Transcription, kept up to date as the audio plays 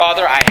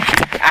Father, I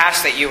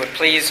ask that you would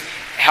please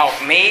help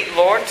me,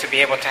 Lord, to be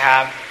able to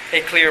have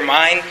a clear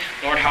mind.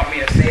 Lord, help me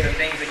to say the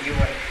things that you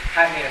would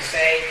have me to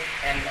say.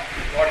 And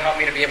Lord, help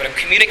me to be able to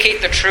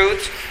communicate the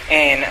truth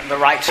in the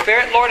right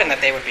spirit, Lord, and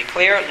that they would be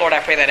clear. Lord,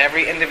 I pray that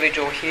every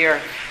individual here,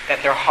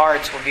 that their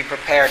hearts will be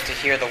prepared to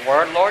hear the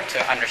word, Lord,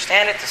 to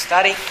understand it, to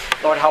study.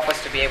 Lord, help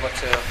us to be able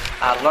to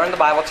learn the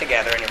Bible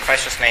together. In your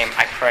precious name,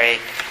 I pray,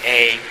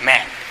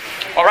 amen.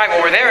 All right,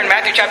 well, we're there in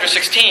Matthew chapter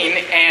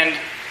 16, and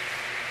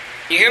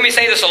you hear me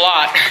say this a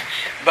lot,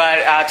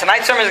 but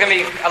tonight's sermon is going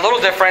to be a little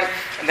different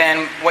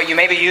than what you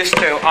may be used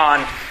to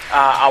on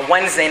a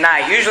Wednesday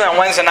night. Usually on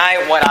Wednesday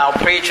night, what I'll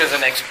preach is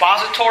an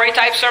expository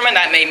type sermon.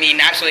 That may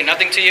mean absolutely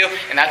nothing to you,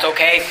 and that's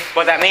okay.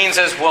 What that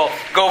means is we'll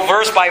go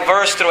verse by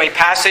verse through a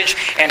passage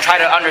and try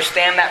to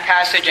understand that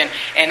passage, and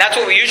that's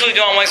what we usually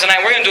do on Wednesday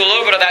night. We're going to do a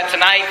little bit of that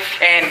tonight,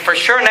 and for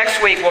sure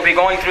next week we'll be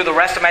going through the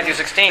rest of Matthew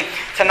 16.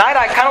 Tonight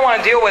I kind of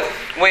want to deal with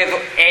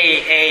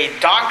a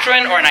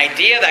doctrine or an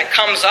idea that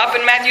comes up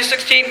in Matthew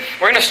 16.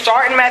 We're going to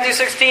start in Matthew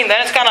 16,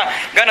 then it's kind of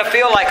going to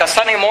feel like a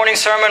Sunday morning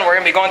sermon. We're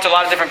going to be going to a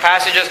lot of different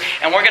passages,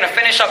 and we're going to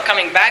finish up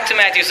coming back to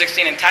Matthew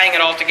 16 and tying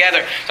it all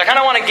together. So I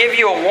kind of want to give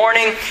you a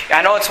warning.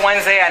 I know it's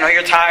Wednesday, I know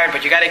you're tired,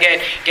 but you got to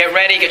get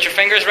ready, get your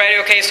fingers ready,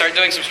 okay? Start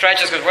doing some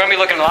stretches because we're going to be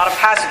looking at a lot of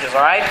passages,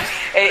 all right?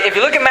 If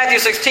you look at Matthew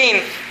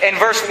 16, in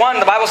verse 1,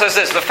 the Bible says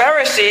this: the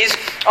Pharisees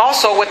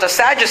also with the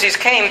Sadducees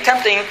came,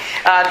 tempting,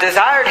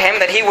 desired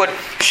him that he would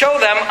show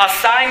them a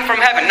sign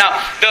from heaven. Now,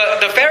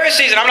 the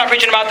Pharisees, and I'm not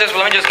preaching about this,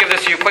 but let me just give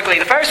this to you quickly.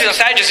 The Pharisees and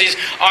Sadducees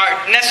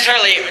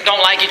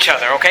don't like each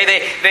other, okay?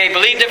 They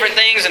believe different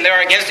things and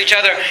they're against each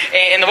other.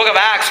 In the book of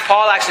Acts,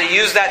 Paul actually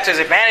used that to his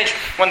advantage.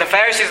 When the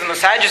Pharisees and the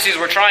Sadducees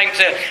were trying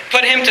to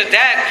put him to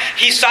death,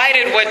 he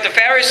sided with the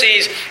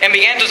Pharisees and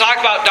began to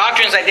talk about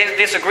doctrines that they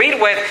disagreed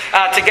with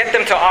to get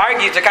them to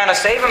argue, to kind of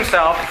save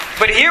himself.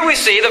 But here we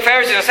see the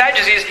Pharisees and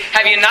Sadducees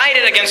have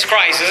united against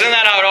Christ. Isn't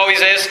that how it always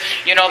is?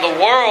 You know, the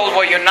world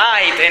will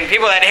unite, and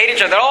people that hate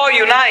each other, they'll all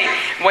unite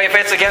if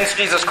it's against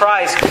Jesus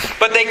Christ.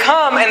 But they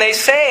come and they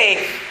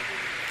say,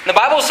 the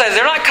Bible says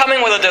they're not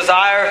coming with a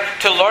desire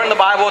to learn the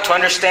Bible, to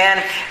understand.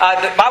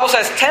 The Bible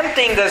says,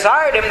 tempting,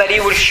 desired him that he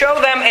would show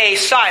them a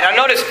sign. Now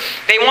notice,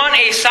 they want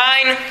a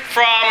sign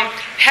from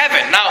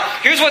heaven. Now,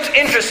 here's what's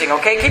interesting,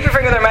 okay? Keep your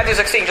finger there in Matthew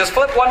 16. Just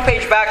flip one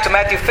page back to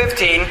Matthew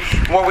 15,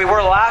 where we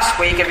were last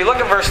week. If you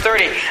look at verse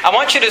 30, I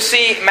want you to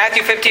see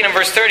Matthew 15 and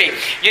verse 30.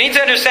 You need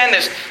to understand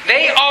this.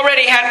 They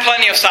already had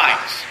plenty of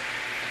signs.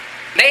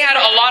 They had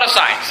a lot of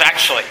signs,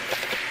 actually.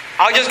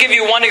 I'll just give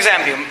you one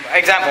example.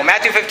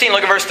 Matthew 15,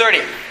 look at verse 30.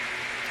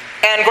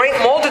 And great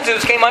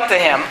multitudes came unto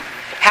him,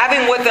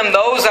 having with them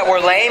those that were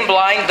lame,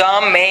 blind,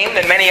 dumb, maimed,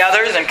 and many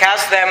others, and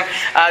cast them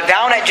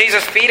down at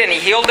Jesus' feet, and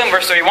he healed them.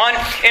 Verse 31,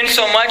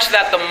 insomuch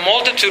that the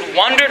multitude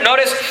wondered.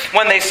 Notice,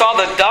 when they saw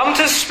the dumb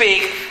to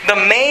speak, the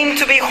maimed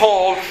to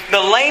behold, the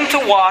lame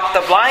to walk,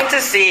 the blind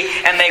to see,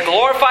 and they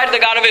glorified the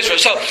God of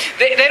Israel. So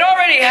they'd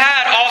already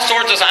had all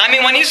sorts of signs. I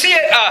mean, when you see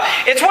it,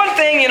 it's one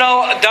thing,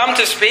 dumb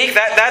to speak,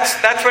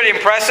 that's pretty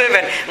impressive,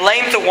 and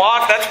lame to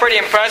walk, that's pretty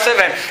impressive,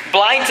 and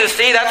blind to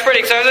see, that's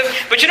pretty impressive.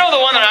 But you know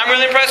the one that I'm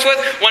really impressed with?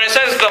 When it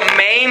says the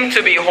maimed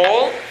to be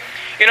whole.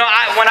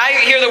 When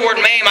I hear the word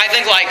maim, I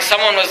think like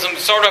someone was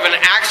sort of an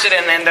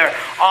accident and their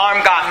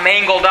arm got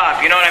mangled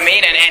up. You know what I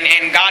mean?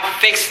 And God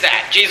fixed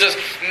that. Jesus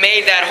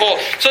made that whole.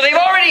 So they've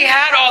already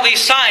had all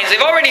these signs. They've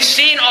already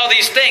seen all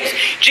these things.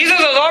 Jesus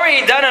has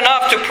already done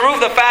enough to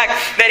prove the fact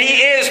that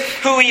He is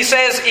who He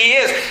says He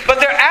is. But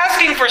they're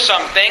asking for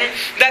something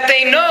that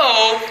they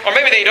know, or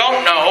maybe they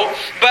don't know,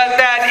 but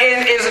that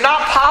is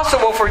not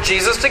possible for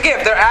Jesus to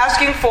give. They're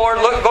asking for,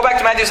 go back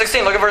to Matthew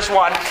 16, look at verse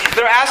 1.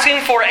 They're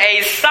asking for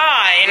a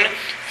sign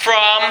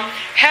from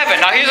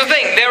heaven. Now here's the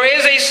thing. There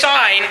is a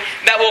sign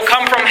that will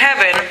come from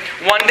heaven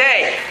one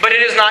day, but it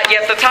is not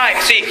yet the time.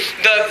 See,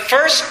 the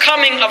first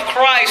coming of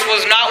Christ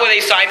was not with a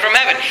sign from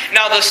heaven.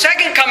 Now the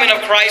second coming of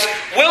Christ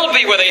will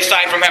be with a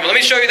sign from heaven. Let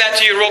me show you that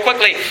to you real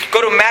quickly.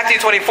 Go to Matthew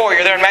 24.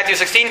 You're there in Matthew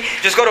 16.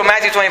 Just go to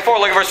Matthew 24.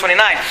 Look at verse 29.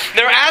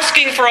 They're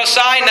asking for a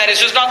sign that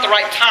is just not the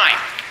right time.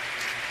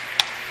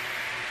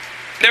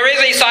 There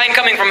is a sign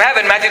coming from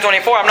heaven, Matthew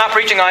 24. I'm not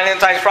preaching on end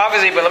times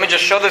prophecy, but let me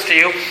just show this to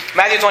you.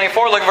 Matthew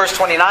 24, look at verse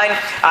 29.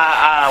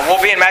 We'll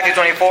be in Matthew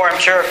 24, I'm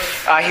sure,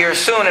 here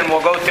soon, and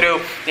we'll go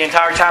through the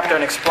entire chapter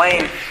and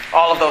explain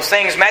all of those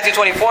things. Matthew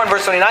 24 and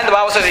verse 29, the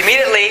Bible says,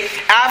 immediately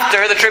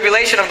after the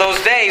tribulation of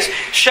those days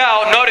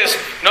shall, notice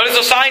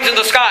the signs in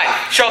the sky,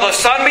 shall the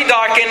sun be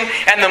darkened,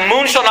 and the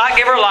moon shall not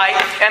give her light,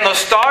 and the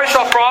stars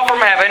shall fall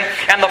from heaven,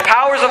 and the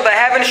powers of the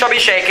heaven shall be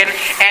shaken,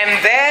 and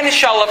then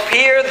shall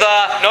appear the,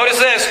 notice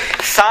this,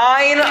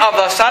 sign of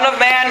the Son of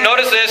Man,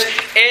 notice this,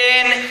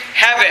 in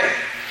heaven.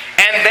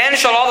 And then Then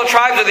shall all the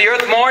tribes of the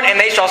earth mourn,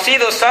 and they shall see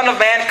the Son of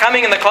Man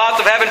coming in the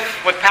clouds of heaven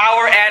with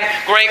power and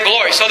great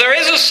glory. So there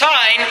is a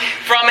sign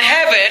from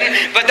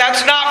heaven, but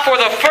that's not for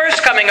the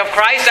first coming of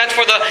Christ. That's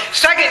for the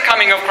second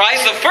coming of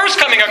Christ. The first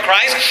coming of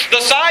Christ,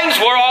 the signs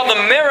were all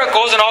the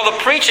miracles and all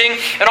the preaching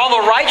and all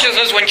the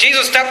righteousness when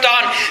Jesus stepped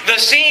on the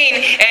scene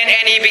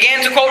and he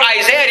began to quote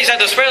Isaiah. He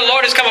said, the Spirit of the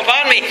Lord has come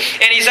upon me.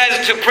 And he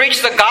says to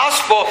preach the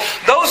gospel.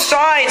 Those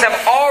signs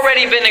have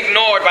already been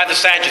ignored by the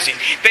Sadducees.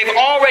 They've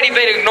already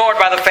been ignored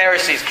by the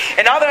Pharisees.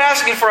 And now they're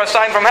asking for a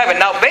sign from heaven.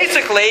 Now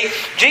basically,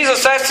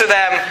 Jesus says to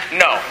them,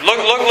 no.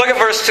 Look at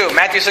verse 2,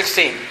 Matthew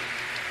 16.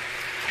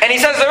 And he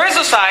says, there is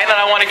a sign that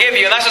I want to give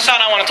you, and that's the sign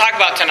I want to talk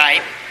about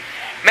tonight.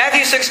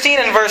 Matthew 16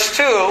 and verse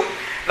 2,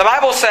 the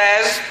Bible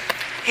says,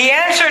 He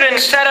answered and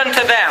said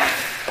unto them,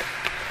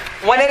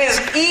 when it is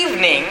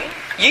evening,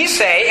 ye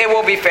say, it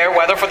will be fair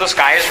weather, for the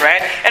sky is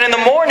red. And in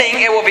the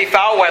morning it will be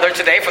foul weather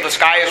today, for the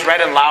sky is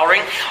red and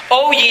lowering.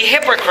 O ye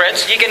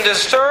hypocrites, ye can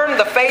discern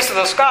the face of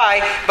the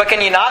sky, but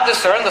can ye not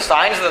discern the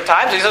signs of the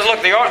times? He says,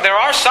 look, there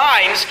are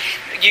signs.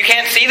 You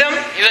can't see them?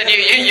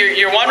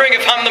 You're wondering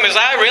if I'm the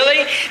Messiah?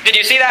 Really? Did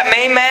you see that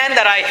Maine man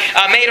that I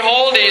made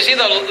whole? Did you see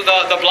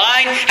the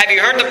blind? Have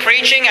you heard the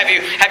preaching? Have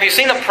you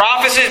seen the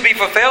prophecies be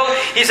fulfilled?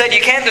 He said, you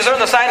can't discern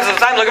the signs of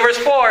the time. Look at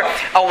verse 4.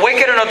 A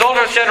wicked and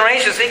adulterous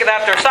generation seeketh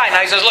after a sign.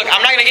 Now he says, look,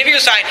 I'm not going to give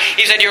you a sign.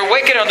 He said, you're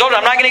wicked and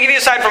adulterous. I'm not going to give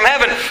you a sign from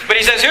heaven. But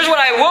he says, here's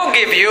what I will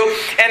give you,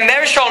 and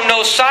there shall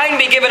no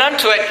sign be given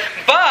unto it.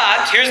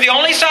 But, here's the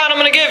only sign I'm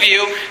going to give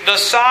you, the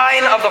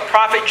sign of the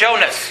prophet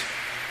Jonas.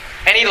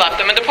 And he left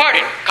them and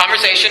departed.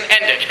 Conversation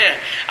ended.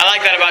 I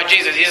like that about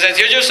Jesus. He says,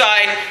 here's your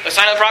sign, the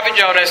sign of the prophet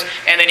Jonas,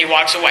 and then he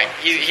walks away.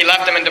 He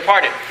left them and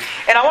departed.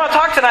 And I want to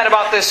talk tonight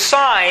about this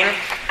sign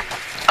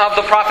of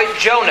the prophet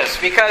Jonas,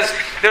 because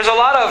there's a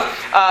lot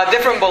of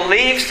different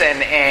beliefs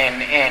and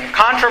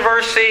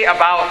controversy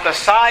about the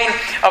sign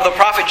of the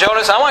prophet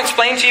Jonas. I want to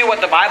explain to you what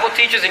the Bible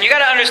teaches, and you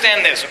got to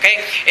understand this, okay?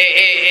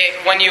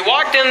 When you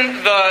walked in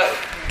the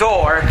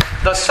door,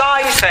 the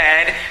sign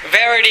said,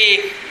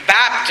 Verity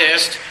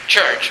Baptist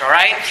Church, all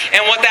right?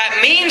 And what that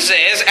means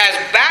is, as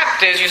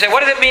Baptists, you say,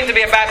 what does it mean to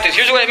be a Baptist?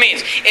 Here's what it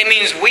means. It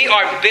means we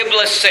are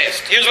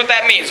biblicists. Here's what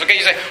that means, okay?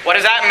 You say, what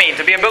does that mean,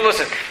 to be a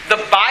biblicist?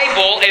 The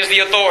Bible is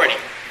the authority.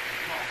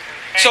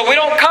 So we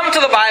don't come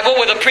to the Bible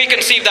with a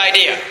preconceived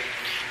idea.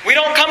 We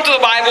don't come to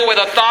the Bible with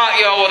a thought,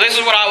 well, this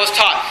is what I was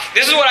taught.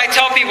 This is what I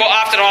tell people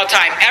often all the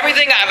time.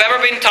 Everything I've ever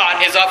been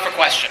taught is up for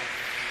question.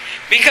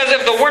 Because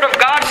if the Word of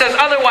God says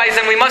otherwise,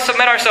 then we must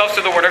submit ourselves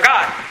to the Word of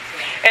God.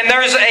 And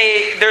there's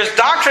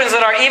doctrines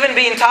that are even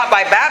being taught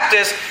by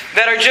Baptists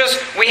that are just,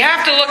 we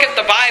have to look at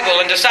the Bible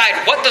and decide,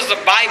 what does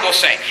the Bible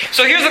say?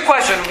 So here's the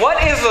question.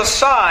 What is the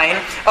sign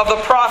of the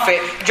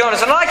prophet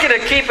Jonas? And I'd like you to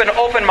keep an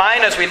open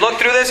mind as we look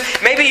through this.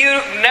 Maybe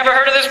you've never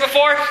heard of this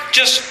before.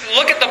 Just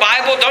look at the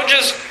Bible. Don't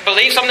just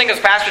believe something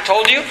because Pastor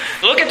told you.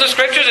 Look at the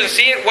Scriptures and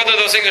see whether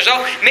those things are so.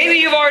 Maybe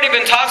you've already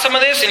been taught some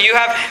of this and you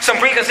have some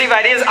preconceived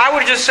ideas. I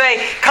would just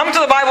say, come to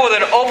the Bible with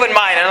an open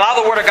mind and allow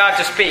the Word of God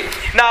to speak.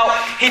 Now,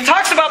 he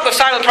talks about the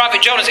sign of the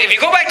prophet Jonas. If you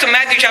go back to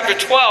Matthew chapter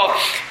 12,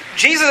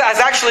 Jesus has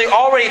actually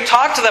already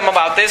talked to them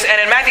about this, and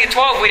in Matthew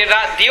 12 we did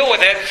not deal with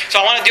it, so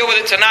I want to deal with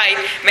it tonight.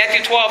 Matthew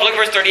 12, look at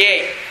verse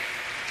 38.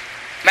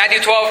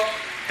 Matthew 12,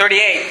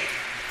 38.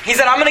 He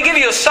said, I'm going to give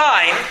you a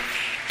sign,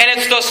 and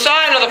it's the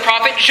sign of the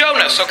prophet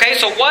Jonas. Okay,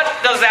 so what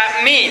does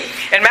that mean?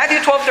 In Matthew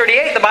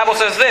 12:38, the Bible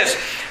says this,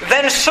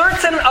 Then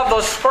certain of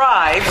the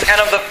scribes and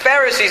of the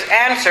Pharisees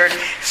answered,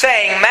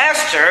 saying,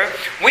 Master,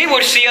 we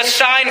would see a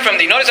sign from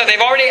thee. Notice that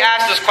they've already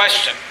asked this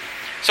question.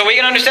 So we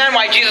can understand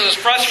why Jesus is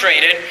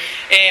frustrated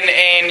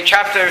in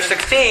chapter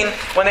 16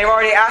 when they've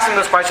already asked him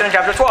this question in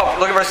chapter 12.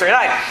 Look at verse 39.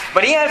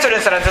 But he answered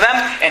and said unto them,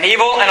 An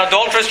evil and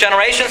adulterous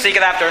generation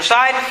seeketh after a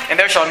sign, and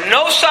there shall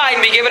no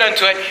sign be given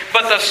unto it,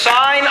 but the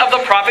sign of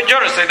the prophet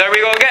Jonas. So there we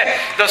go again.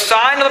 The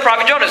sign of the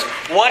prophet Jonas.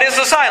 What is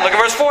the sign? Look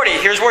at verse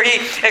 40. Here's where he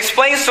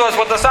explains to us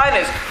what the sign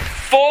is.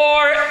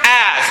 For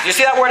as. Do you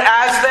see that word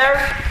as there?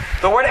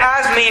 The word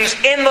as means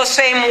in the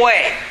same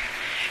way.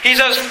 He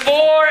says,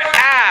 for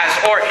as,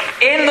 or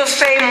in the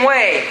same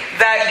way,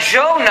 that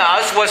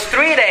Jonas was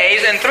 3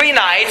 days and 3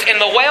 nights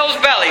in the whale's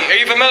belly. Are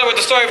you familiar with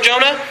the story of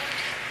Jonah?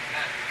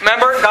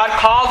 Remember, God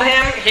called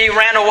him, he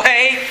ran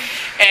away,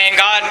 and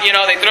God,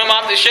 they threw him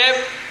off the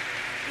ship.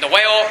 The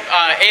whale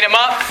ate him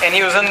up, and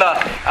he was in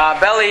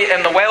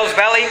the whale's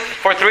belly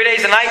for 3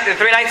 days and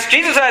 3 nights.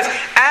 Jesus says,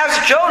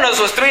 as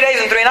Jonas was 3 days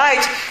and 3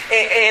 nights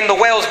in the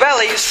whale's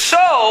belly,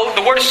 so,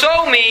 the word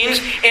so means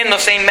in the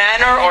same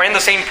manner, or in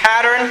the same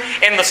pattern,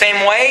 in the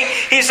same way.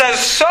 He says,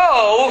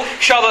 so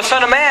shall the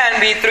Son of Man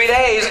be 3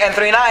 days and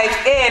 3 nights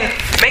in,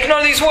 make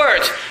note of these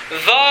words,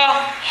 the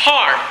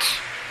heart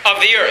of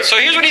the earth. So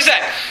here's what he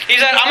said. He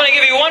said, I'm going to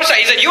give you one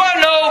sign. He said, you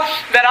want to know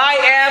that I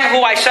am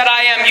who I said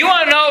I am? You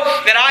want to know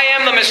that I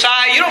am the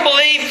Messiah? You don't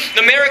believe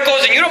the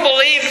miracles, and you don't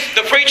believe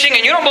the preaching,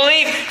 and you don't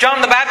believe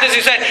John the Baptist? He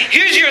said,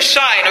 here's your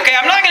sign, okay?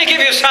 I'm not going to give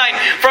you a sign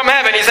from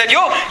heaven. He said,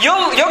 you'll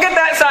get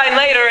that sign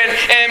later,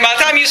 and by the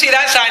time you see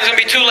that sign, it's going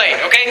to be too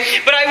late, okay?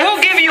 But I will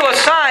give you a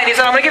sign. He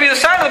said, I'm going to give you the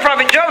sign of the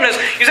prophet Jonas.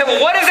 He said,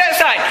 well, what is that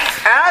sign?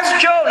 As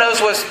Jonas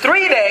Lazarus was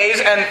 3 days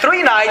and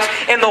 3 nights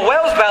in the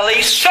whale's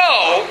belly,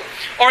 so,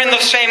 or in the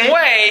same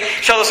way,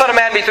 shall the Son of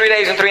Man be 3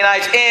 days and 3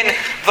 nights in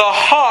the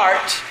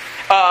heart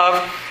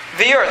of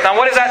the earth. Now,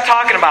 what is that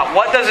talking about?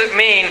 What does it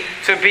mean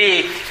to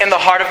be in the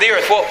heart of the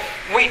earth? Well,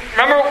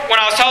 remember when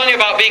I was telling you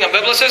about being a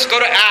biblicist? Go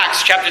to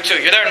Acts chapter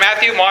 2. You're there in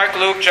Matthew, Mark,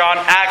 Luke, John,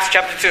 Acts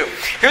chapter 2.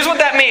 Here's what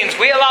that means.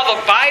 We allow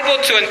the Bible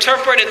to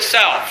interpret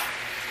itself.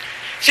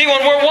 See,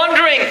 when we're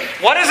wondering,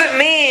 what does it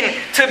mean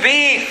to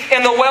be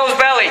in the whale's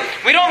belly?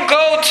 We don't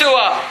go to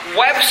a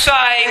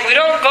website. We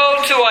don't go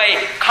to a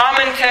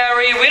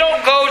commentary. We don't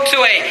go to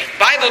a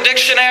Bible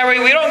dictionary.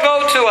 We don't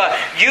go to a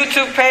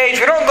YouTube page.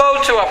 We don't go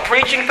to a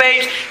preaching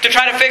page to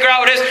try to figure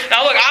out what it is.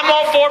 Now look, I'm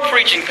all for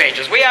preaching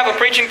pages. We have a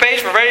preaching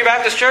page for Very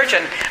Baptist Church,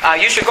 and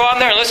you should go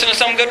on there and listen to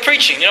some good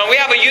preaching. We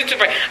have a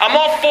YouTube page. I'm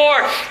all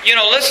for,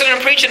 listening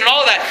and preaching and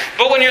all that.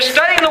 But when you're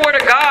studying the Word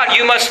of God,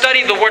 you must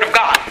study the Word of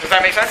God. Does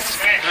that make sense?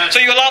 So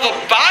you allow the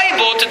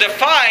Bible to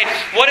define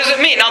what does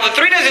it mean. Now the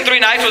 3 days and 3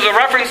 nights was a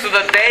reference to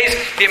the days,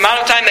 the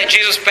amount of time that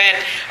Jesus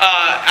spent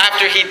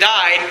after He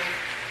died,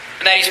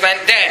 that He spent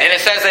dead. And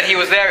it says that He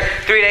was there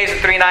 3 days and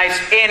 3 nights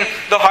in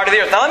the heart of the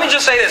earth. Now let me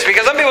just say this,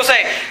 because some people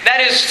say that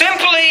is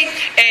simply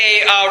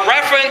a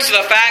reference to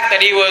the fact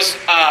that He was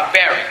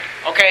buried.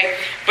 Okay?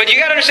 But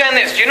you got to understand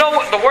this. You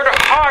know the word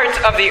heart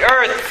of the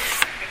earth,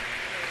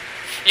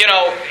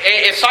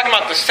 it's talking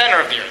about the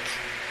center of the earth.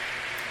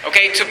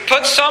 Okay? To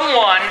put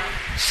someone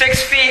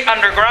 6 feet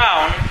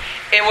underground,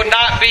 it would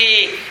not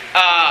be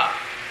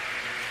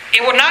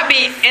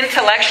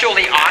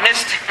intellectually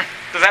honest.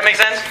 Does that make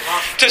sense?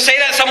 To say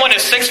that someone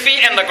is 6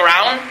 feet in the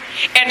ground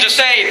and to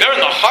say they're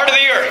in the heart of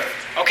the earth.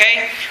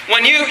 Okay?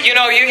 When you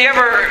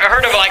ever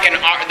heard of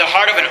the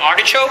heart of an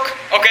artichoke?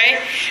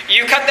 Okay?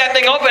 You cut that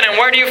thing open, and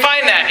where do you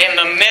find that? In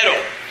the middle.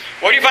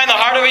 Where do you find the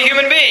heart of a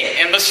human being?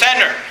 In the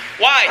center.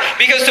 Why?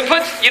 Because to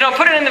put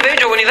an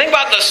individual, when you think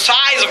about the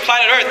size of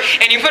planet Earth,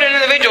 and you put an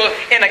individual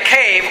in a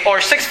cave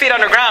or 6 feet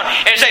underground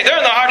and say they're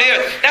in the heart of the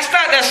earth, that's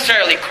not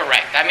necessarily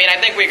correct. I mean,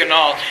 I think we can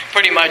all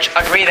pretty much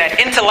agree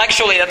that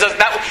intellectually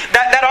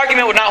that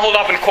argument would not hold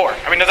up in court.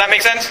 I mean, does that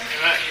make sense?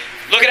 Amen.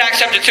 Look at Acts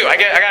chapter 2. I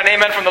got an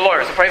amen from the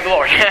Lord, so praise the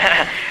Lord.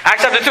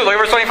 Acts chapter 2, look at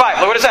verse 25.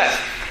 Look what it says.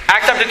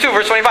 Acts chapter 2,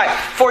 verse 25.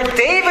 For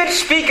David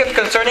speaketh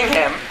concerning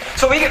him.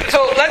 So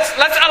let's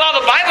allow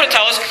the Bible to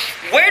tell us,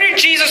 where did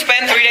Jesus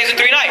spend 3 days and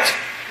 3 nights?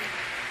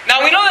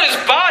 Now we know that His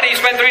body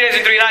spent 3 days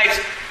and 3 nights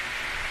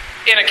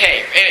in a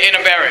cave, in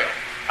a burial,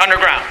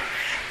 underground.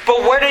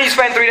 But where did He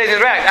spend 3 days and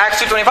 3 nights?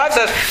 Acts 2:25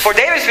 says, For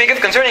David speaketh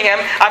concerning him,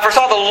 I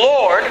foresaw the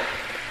Lord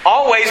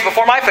always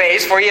before my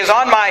face, for He is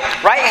on my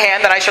right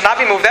hand, that I shall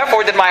not be moved.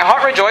 Therefore did my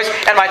heart rejoice,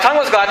 and my tongue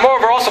was glad.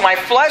 Moreover also my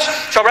flesh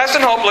shall rest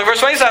in hope. Look verse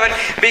 27,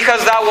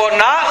 because thou wilt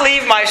not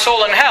leave my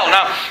soul in hell.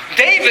 Now,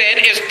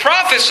 David is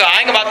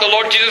prophesying about the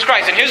Lord Jesus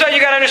Christ. And here's how you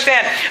got to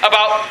understand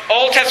about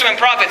Old Testament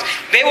prophets.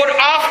 They would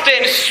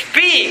often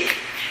speak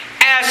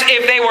as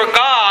if they were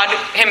God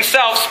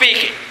Himself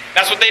speaking.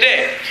 That's what they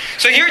did.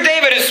 So here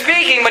David is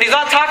speaking, but he's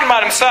not talking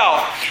about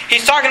himself.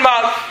 He's talking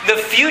about the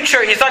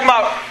future. He's talking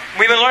about,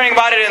 we've been learning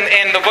about it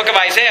in the book of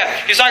Isaiah.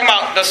 He's talking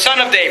about the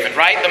Son of David,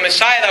 right? The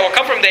Messiah that will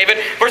come from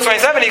David. Verse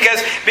 27, he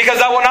says, because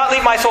thou wilt not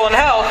leave my soul in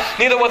hell,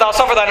 neither wilt thou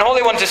suffer thine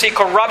Holy One to see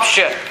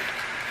corruption.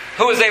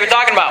 Who is David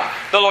talking about?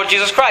 The Lord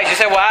Jesus Christ. You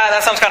say, well,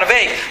 that sounds kind of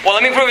vague. Well,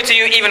 let me prove it to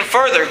you even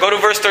further. Go to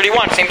verse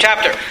 31, same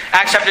chapter.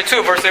 Acts chapter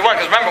 2, verse 31.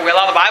 Because remember, we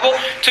allow the Bible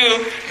to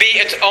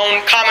be its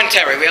own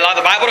commentary. We allow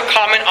the Bible to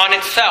comment on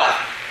itself.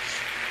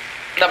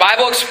 The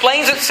Bible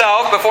explains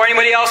itself before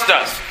anybody else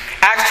does.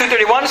 Acts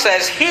 2:31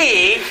 says,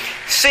 He,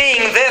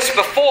 seeing this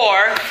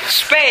before,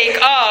 spake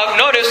of,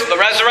 notice, the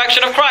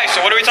resurrection of Christ.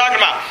 So what are we talking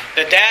about?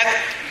 The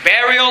death,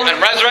 burial, and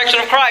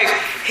resurrection of Christ.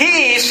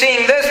 He,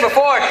 seeing this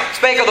before,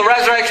 spake of the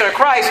resurrection of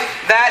Christ,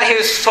 that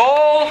His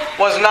soul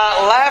was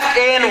not left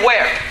in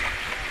where?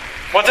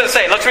 What does it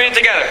say? Let's read it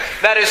together.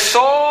 That His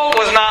soul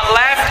was not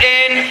left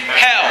in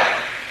hell.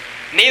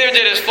 Neither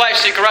did His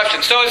flesh see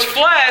corruption. So His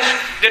flesh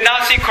did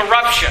not see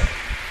corruption.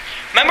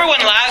 Remember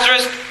when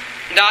Lazarus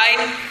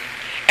died?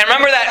 And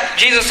remember that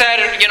Jesus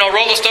said,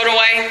 roll the stone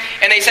away?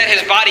 And they said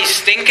His body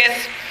stinketh?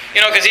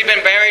 Because He'd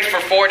been buried for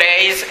 4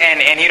 days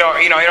and he'd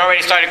already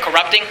started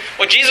corrupting.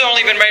 Well, Jesus had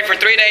only been buried for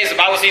 3 days. The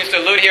Bible seems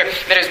to allude here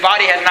that His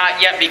body had not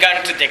yet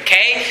begun to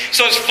decay.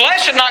 So His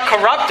flesh had not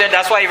corrupted.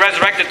 That's why He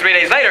resurrected 3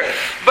 days later.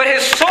 But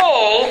His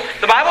soul,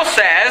 the Bible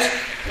says,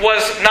 was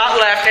not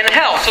left in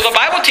hell. So the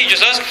Bible teaches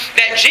us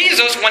that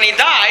Jesus, when He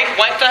died,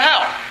 went to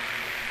hell.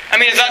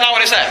 I mean, is that not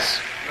what it says?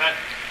 Right.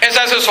 It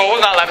says His soul was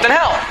not left in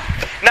hell.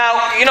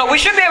 Now,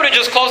 we should be able to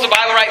just close the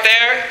Bible right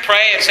there,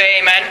 pray and say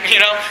amen.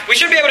 We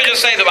should be able to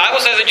just say the Bible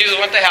says that Jesus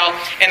went to hell,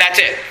 and that's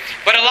it.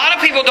 But a lot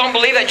of people don't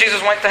believe that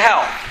Jesus went to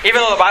hell, even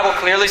though the Bible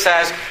clearly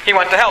says He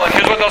went to hell. And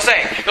here's what they'll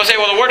say. They'll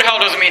say, well, the word hell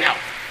doesn't mean hell.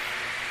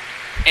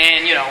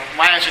 And,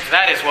 my answer to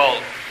that is,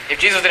 well, if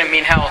Jesus didn't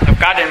mean hell, if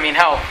God didn't mean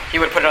hell, He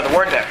would put another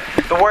word there.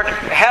 The word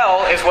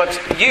hell is what's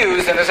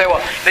used, and they say,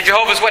 well, the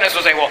Jehovah's Witness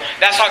will say, well,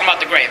 that's talking about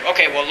the grave.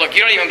 Okay, well, look,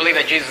 you don't even believe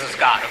that Jesus is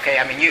God, okay?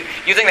 I mean, you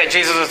think that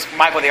Jesus is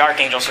Michael the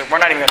Archangel, so we're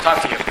not even going to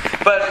talk to you.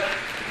 But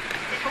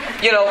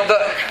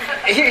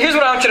here's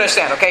what I want you to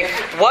understand, okay?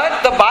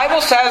 What the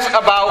Bible says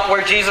about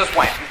where Jesus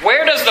went.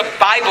 Where does the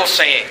Bible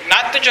say it?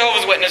 Not the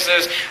Jehovah's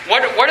Witnesses.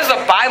 Where does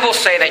the Bible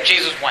say that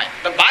Jesus went?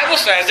 The Bible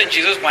says that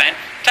Jesus went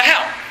to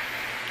hell.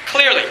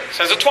 Clearly. It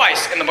says it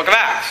twice in the book of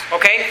Acts,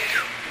 okay?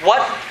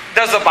 What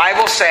does the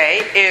Bible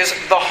say is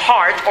the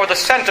heart or the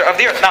center of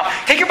the earth? Now,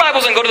 take your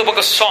Bibles and go to the book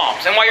of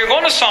Psalms. And while you're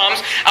going to Psalms,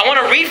 I want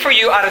to read for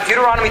you out of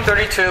Deuteronomy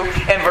 32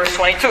 and verse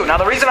 22. Now,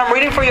 the reason I'm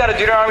reading for you out of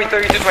Deuteronomy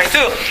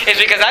 32:22 is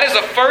because that is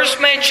the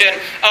first mention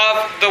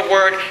of the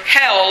word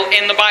hell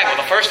in the Bible.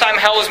 The first time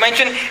hell is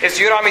mentioned is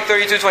Deuteronomy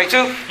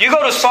 32:22. You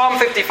go to Psalm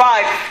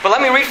 55, but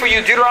let me read for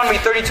you Deuteronomy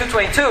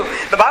 32:22.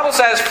 The Bible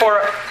says,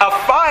 "For a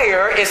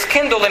fire is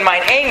kindled in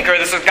mine anger,"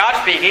 this is God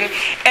speaking,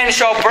 "and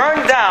shall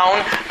burn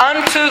down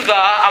unto the,"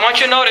 I want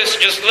you to notice,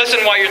 just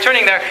listen while you're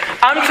turning there,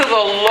 "unto the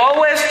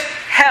lowest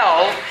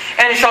hell,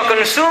 and shall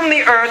consume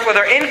the earth with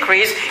her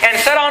increase, and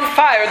set on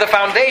fire the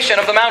foundation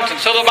of the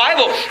mountains." So the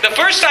Bible, the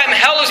first time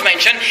hell is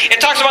mentioned, it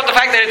talks about the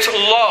fact that it's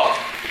low.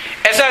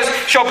 It says,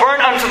 "shall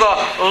burn unto the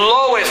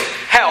lowest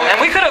hell."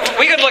 And we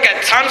could look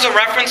at tons of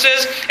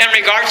references in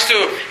regards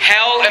to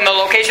hell and the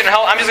location of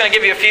hell. I'm just going to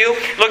give you a few.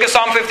 Look at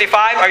Psalm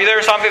 55. Are you there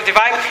in Psalm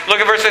 55?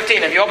 Look at verse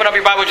 15. If you open up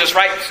your Bible, just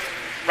right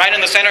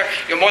in the center,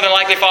 you'll more than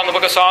likely fall in the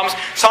book of Psalms.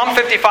 Psalm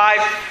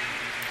 55,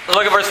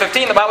 look at verse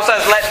 15. The Bible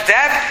says, "Let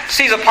death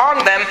seize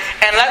upon them,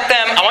 and let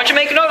them," I want you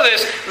to make a note of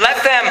this,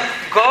 "let them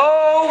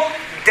go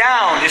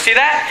down." You see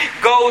that?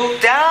 "Go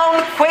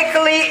down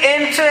quickly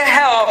into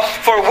hell,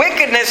 for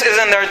wickedness is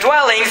in their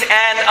dwellings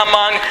and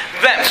among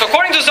them." So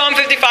according to Psalm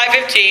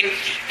 55:15,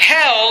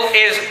 hell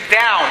is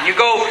down. You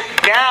go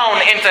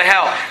down into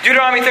hell.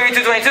 Deuteronomy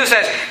 32:22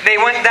 says, "They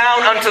went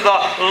down unto the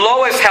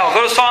lowest hell."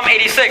 Go to Psalm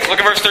 86, look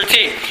at verse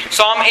 13.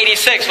 Psalm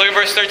 86, look at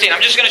verse 13.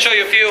 I'm just going to show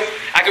you a few.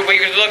 We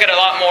could look at a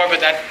lot more, but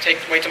that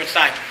takes way too much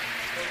time.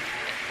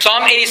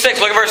 Psalm 86,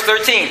 look at verse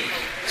 13.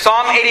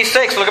 Psalm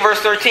 86, look at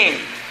verse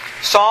 13.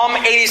 Psalm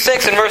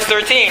 86 and verse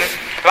 13.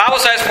 The Bible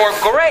says, "For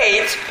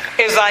great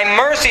is thy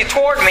mercy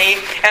toward me,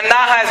 and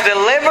thou hast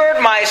delivered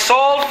my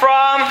soul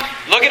from,"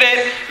 look at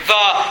it,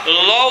 "the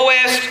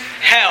lowest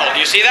hell." Do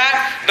you see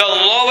that? The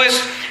lowest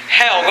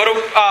hell. Go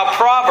to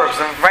Proverbs,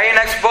 the very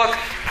next book,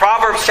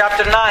 Proverbs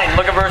chapter 9.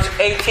 Look at verse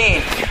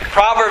 18.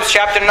 Proverbs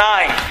chapter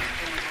 9.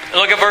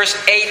 Look at verse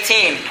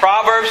 18.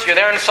 Proverbs, you're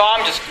there in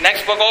Psalm, just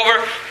next book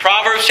over.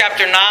 Proverbs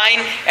chapter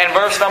 9 and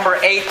verse number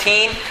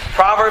 18.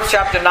 Proverbs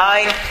chapter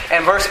 9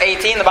 and verse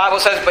 18. The Bible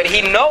says, "But he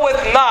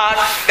knoweth not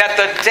that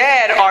the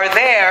dead are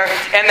there,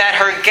 and that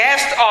her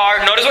guests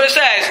are," notice what it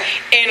says,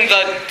 "in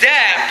the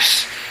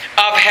depths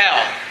of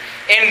hell."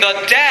 In the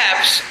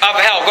depths of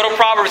hell. Go to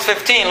Proverbs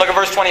 15. Look at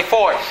verse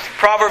 24.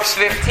 Proverbs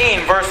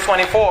 15, verse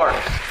 24.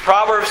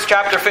 Proverbs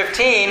chapter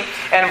 15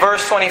 and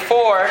verse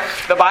 24.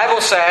 The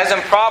Bible says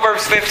in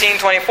Proverbs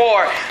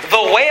 15:24,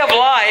 "The way of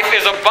life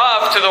is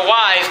above to the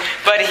wise,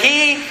 but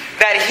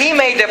that he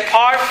may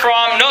depart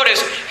from,"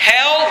 notice,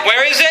 hell,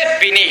 where is it?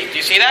 Beneath. Do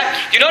you see that?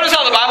 Do you notice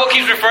how the Bible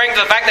keeps referring to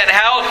the fact that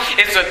hell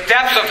is the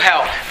depths of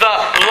hell,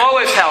 the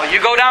lowest hell? You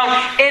go down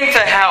into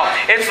hell.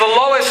 It's the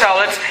lowest hell.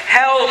 It's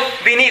hell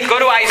beneath. Go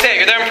to Isaiah.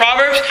 You're there in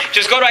Proverbs?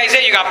 Just go to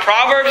Isaiah. You got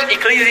Proverbs,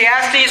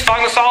 Ecclesiastes,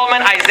 Song of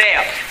Solomon,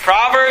 Isaiah.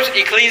 Proverbs,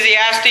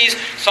 Ecclesiastes,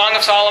 Song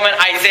of Solomon,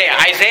 Isaiah.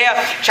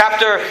 Isaiah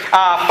chapter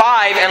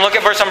 5 and look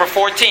at verse number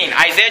 14.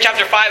 Isaiah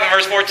chapter 5 and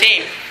verse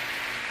 14.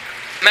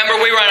 Remember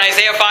we were on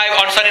Isaiah 5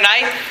 on Sunday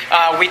night?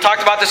 We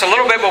talked about this a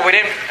little bit, but we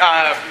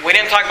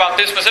didn't talk about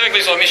this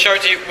specifically, so let me share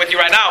it with you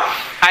right now.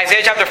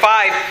 Isaiah chapter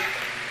 5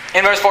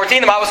 in verse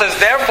 14, the Bible says,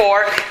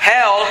 "Therefore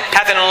hell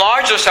hath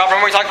enlarged herself."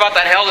 Remember we talked about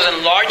that hell is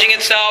enlarging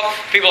itself.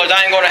 People are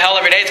dying going to hell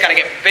every day. It's going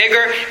to get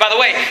bigger. By the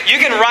way, you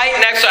can write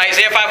next to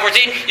Isaiah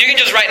 5:14, you can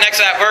just write next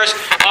to that verse,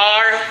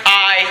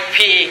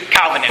 R.I.P.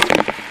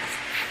 Calvinism.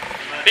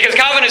 Because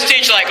Calvinists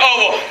teach like, oh,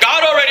 well,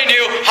 God already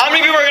knew how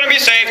many people are going to be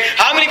saved,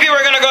 how many people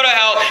are going to go to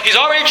hell. He's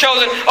already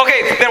chosen.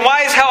 Okay, then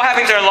why is hell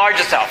having to enlarge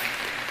itself?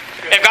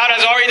 If God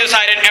has already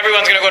decided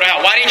everyone's going to go to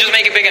hell, why didn't He just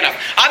make it big enough?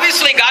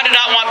 Obviously, God did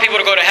not want people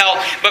to go to hell,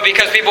 but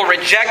because people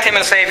reject Him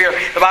as Savior,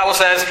 the Bible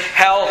says,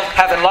 "Hell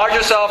hath enlarged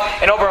herself,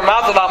 and over her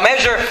mouth without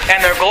measure,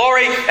 and their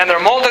glory, and their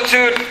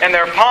multitude, and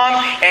their pomp,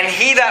 and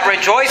he that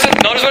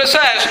rejoiceth," notice what it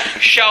says,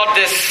 "shall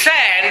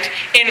descend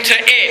into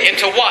it."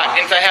 Into what?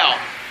 Into hell.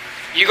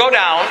 You go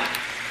down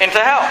into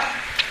hell.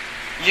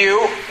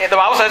 The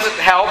Bible says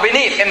hell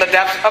beneath, in the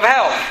depths of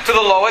hell, to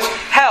the lowest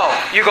hell.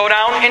 You go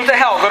down into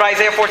hell. Go to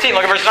Isaiah 14,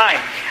 look at verse 9.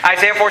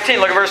 Isaiah 14,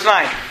 look at verse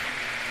 9.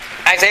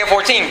 Isaiah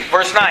 14,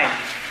 verse 9.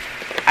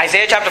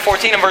 Isaiah chapter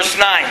 14 and verse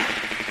 9.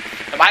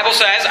 The Bible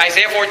says,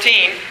 Isaiah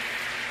 14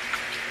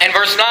 and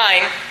verse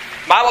 9,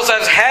 the Bible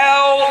says,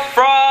 "Hell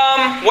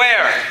from"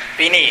 where?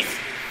 Beneath.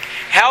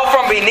 "Hell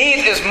from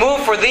beneath is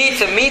moved for thee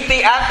to meet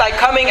thee at thy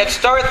coming. It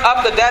stirreth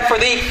up the dead for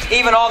thee,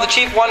 even all the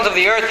chief ones of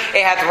the earth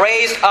it hath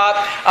raised up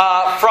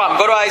from."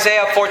 Go to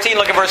Isaiah 14,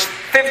 look at verse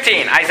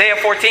 15. Isaiah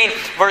 14,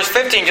 verse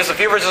 15, just a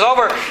few verses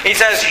over. He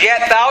says,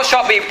 "Yet thou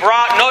shalt be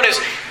brought," notice,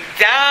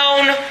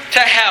 "down to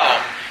hell,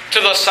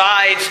 to the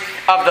sides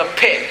of the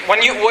pit."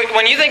 When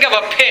you think of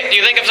a pit, do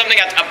you think of something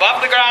that's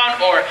above the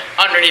ground or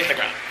underneath the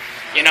ground?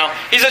 You know,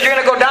 he says you're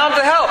going to go down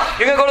to hell.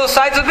 You're going to go to the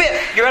sides of the pit.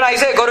 You're in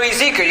Isaiah. Go to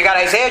Ezekiel. You got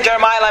Isaiah,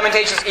 Jeremiah,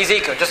 Lamentations,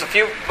 Ezekiel. Just a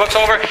few books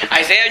over.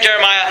 Isaiah,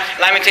 Jeremiah,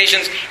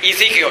 Lamentations,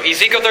 Ezekiel.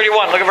 Ezekiel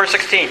 31. Look at verse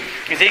 16.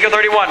 Ezekiel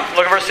 31.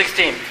 Look at verse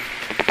 16.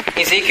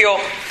 Ezekiel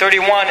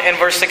 31 and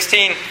verse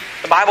 16.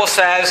 The Bible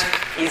says,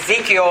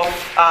 Ezekiel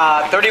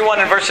 31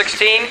 and verse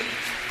 16.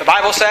 The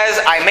Bible says,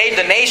 I made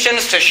the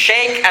nations to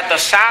shake at the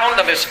sound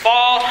of his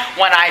fall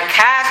when I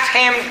cast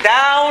him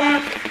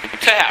down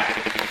to hell.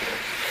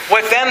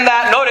 With them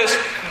that, notice,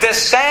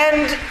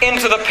 descend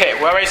into the pit.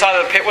 We already saw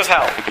that the pit was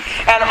hell.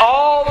 And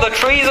all the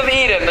trees of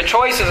Eden, the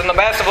choices and the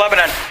best of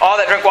Lebanon, all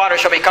that drink water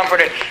shall be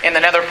comforted in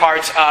the nether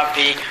parts of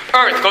the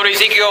earth. Go to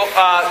Ezekiel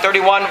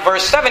 31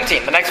 verse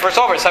 17. The next verse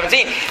over,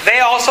 17.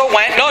 They also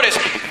went, notice,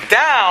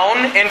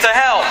 down into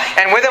hell.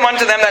 And with him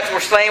unto them that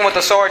were slain with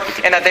the sword,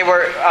 and that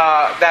were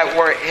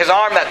his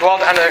arm that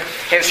dwelt under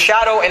his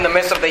shadow in the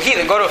midst of the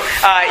heathen. Go to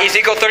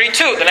Ezekiel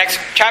 32, the next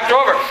chapter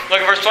over.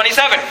 Look at verse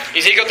 27.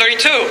 Ezekiel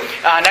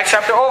 32, next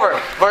chapter over,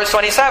 verse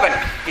 27.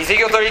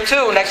 Ezekiel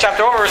 32, next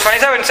chapter over, verse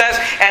 27 says,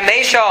 and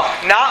they shall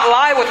not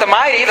lie with the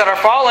mighty that are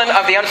fallen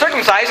of the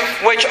uncircumcised,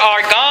 which are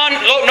gone,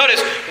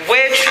 notice,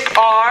 which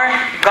are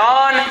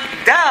gone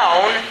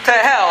down to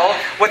hell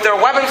with their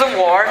weapons of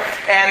war,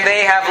 and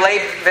they have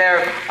laid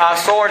their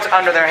swords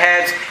under their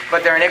heads,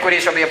 but their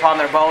iniquities shall be upon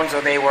their bones,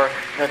 or they were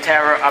the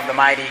terror of the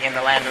mighty in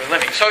the land of the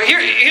living. So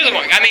here's the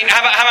point. I mean,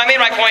 have I made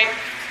my point?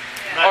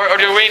 Or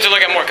do we need to look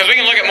at more? Because we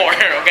can look at more,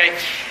 okay?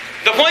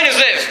 The point is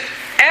this.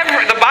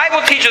 The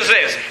Bible teaches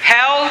this.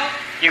 Hell,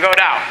 you go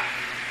down.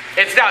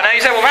 It's down. Now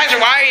you say, well, Pastor,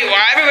 why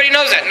everybody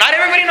knows that? Not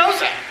everybody knows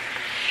that.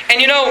 And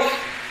you know,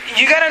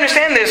 you got to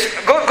understand this.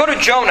 Go to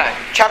Jonah,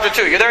 chapter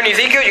 2. You're there in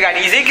Ezekiel. You got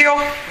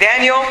Ezekiel,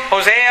 Daniel,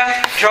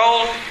 Hosea,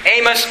 Joel,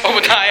 Amos,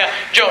 Obadiah,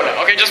 Jonah.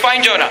 Okay, just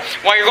find Jonah.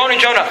 While you're going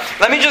to Jonah,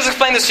 let me just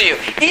explain this to you.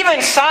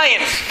 Even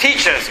science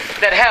teaches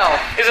that hell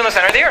is in the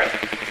center of the earth.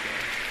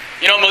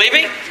 You don't believe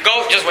me?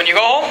 Just when you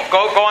go home,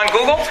 go on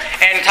Google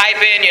and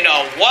type in,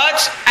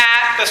 what's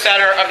at the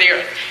center of the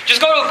earth. Just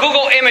go to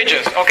Google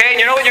Images, okay?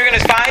 And you know what you're going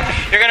to find?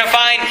 You're going to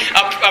find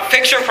a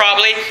picture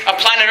probably of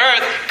planet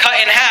Earth cut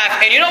in half.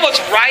 And you know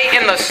what's right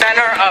in the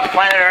center of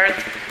planet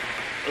Earth?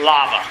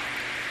 Lava.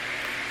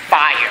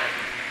 Fire.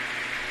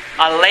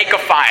 A lake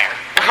of fire.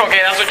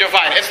 Okay, that's what you'll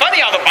find. It's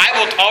funny how the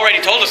Bible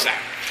already told us that.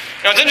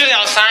 It's interesting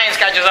how science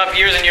catches up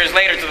years and years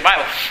later to the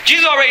Bible.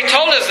 Jesus already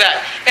told us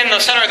that in the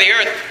center of the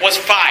earth was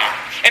fire.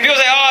 And people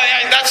say, oh,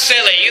 yeah, that's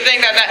silly. You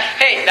think that...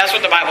 Hey, that's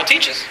what the Bible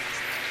teaches.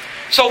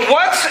 So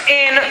what's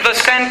in the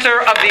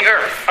center of the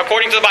earth,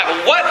 according to the Bible?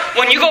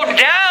 When you go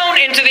down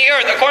into the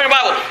earth, according to the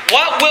Bible,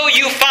 what will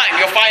you find?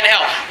 You'll find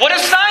hell. What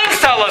does science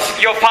tell us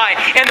you'll find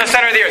in the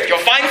center of the earth?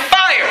 You'll find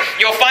fire.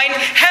 You'll find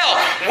hell.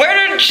 Where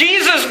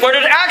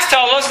did Acts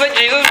tell us that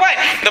Jesus went?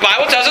 The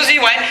Bible tells us he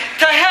went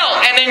to hell.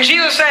 And then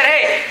Jesus said,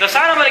 hey, the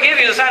sign I'm going to give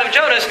you is the sign of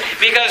Jonas,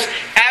 because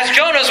as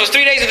Jonas was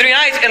 3 days and 3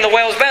 nights in the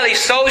whale's belly,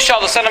 so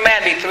shall the Son of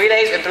Man be 3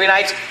 days and 3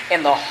 nights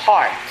in the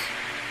heart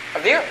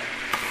of the earth.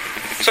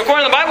 So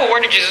according to the Bible,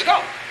 where did Jesus go?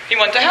 He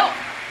went to hell.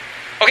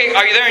 Okay,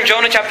 are you there in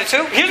Jonah chapter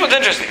 2? Here's what's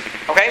interesting,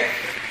 okay?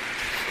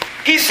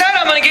 He said,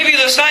 I'm going to give you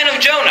the sign of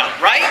Jonah,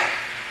 right?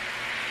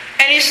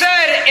 And he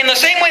said, in the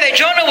same way that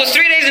Jonah was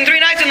 3 days and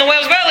 3 nights in the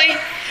whale's belly,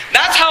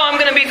 that's how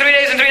I'm going to be 3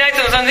 days and 3 nights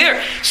in the sun's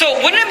ear.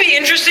 So wouldn't it be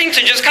interesting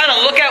to just kind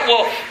of look at,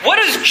 well, where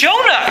does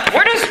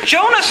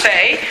Jonah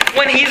say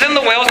when he's in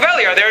the whale's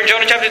belly? Are there in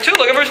Jonah chapter 2?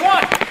 Look at verse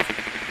 1.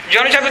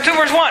 Jonah chapter 2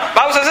 verse 1. The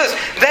Bible says this.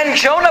 Then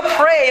Jonah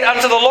prayed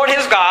unto the Lord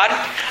his God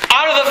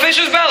out of the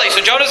fish's belly.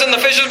 So Jonah's in the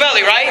fish's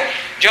belly, right?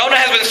 Jonah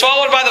has been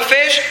swallowed by the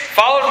fish,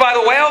 followed by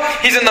the whale.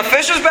 He's in the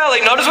fish's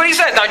belly. Notice what he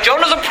said. Now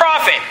Jonah's a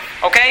prophet.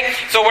 Okay?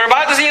 So we're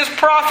about to see his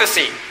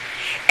prophecy.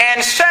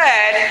 And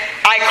said,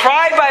 I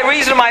cried by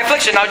reason of my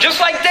affliction. Now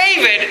just like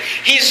David,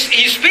 he's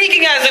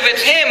speaking as if it's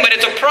him, but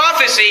it's a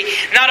prophecy,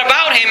 not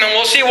about him, and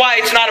we'll see why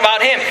it's not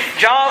about him.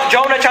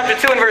 Jonah chapter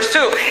 2 and verse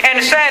 2. And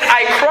said,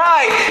 I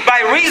cried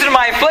by reason of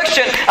my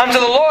affliction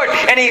unto the Lord,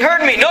 and he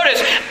heard me.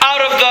 Notice,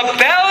 out of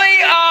the belly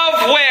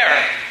of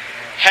where?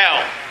 Hell,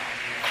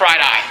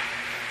 cried I.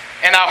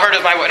 And thou heardest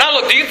my word. Now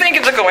look, do you think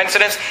it's a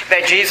coincidence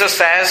that Jesus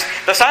says,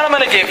 the sign I'm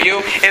going to give you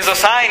is a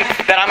sign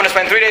that I'm going to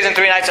spend 3 days and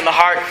 3 nights in the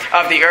heart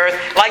of the earth,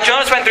 like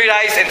Jonah spent 3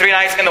 days and 3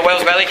 nights in the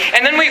whale's belly.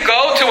 And then we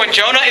go to when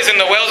Jonah is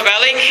in the whale's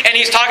belly and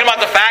he's talking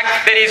about the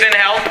fact that he's in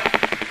hell.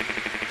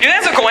 You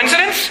think that's a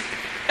coincidence?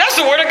 That's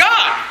the word of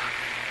God.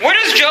 Where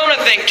does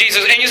Jonah think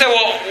Jesus... And you say,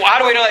 well, how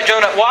do we know that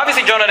Jonah... Well,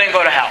 obviously Jonah didn't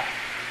go to hell.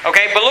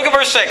 Okay, but look at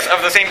verse 6 of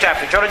the same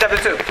chapter. Jonah chapter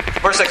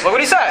 2, verse 6. Look what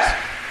he says.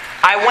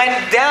 I went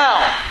down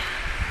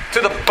to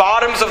the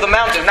bottoms of the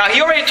mountain. Now,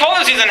 he already told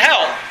us he's in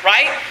hell,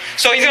 right?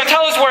 So he's going to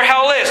tell us where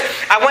hell is.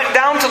 I went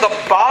down to the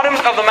bottoms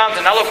of the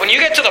mountain. Now look, when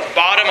you get to the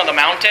bottom of the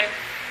mountain,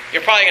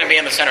 you're probably going to be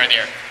in the center of the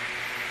earth.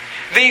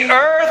 The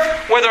earth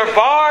with her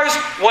bars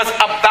was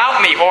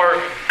about me,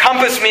 or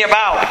compassed me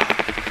about,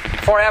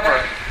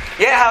 forever.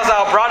 Yet hast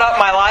thou brought up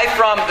my life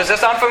from, does this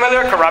sound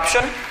familiar?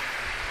 Corruption.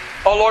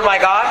 O Lord my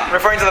God,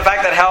 referring to the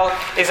fact that hell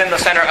is in the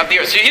center of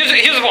the earth. So here's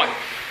the point.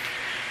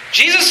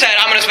 Jesus said,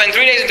 I'm going to spend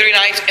 3 days and 3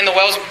 nights in the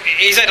whale's...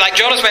 He said, like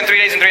Jonas spent 3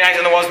 days and 3 nights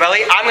in the whale's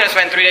belly, I'm going to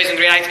spend 3 days and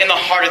 3 nights in the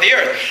heart of the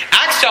earth.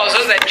 Acts tells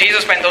us that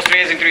Jesus spent those 3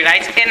 days and 3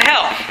 nights in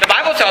hell. The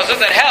Bible tells us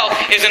that hell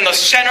is in the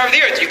center of the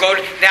earth. You go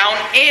down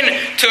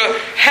into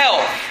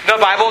hell. The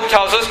Bible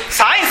tells us,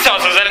 science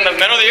tells us that in the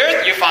middle of the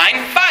earth you find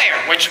fire,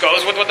 which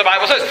goes with what the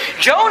Bible says.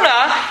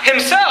 Jonah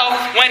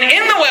himself, when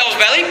in the whale's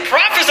belly,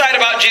 prophesied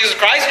about Jesus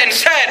Christ and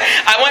said,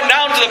 I went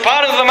down to the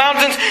bottom of the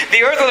mountains,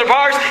 the earth of the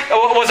bars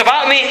was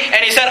about me,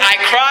 and he said,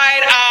 I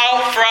cried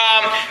out from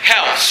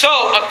hell. So,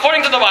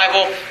 according to the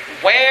Bible,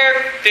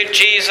 where did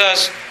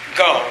Jesus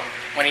go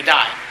when he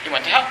died? He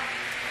went to hell.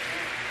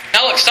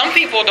 Now look, some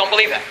people don't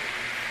believe that.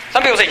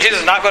 Some people say Jesus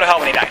did not go to hell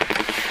when he died.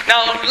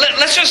 Now,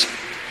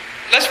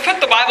 let's put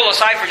the Bible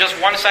aside for just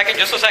a second,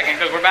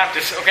 because we're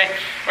Baptists, okay?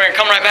 We're going to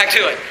come right back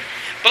to it.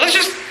 But let's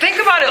just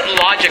think about it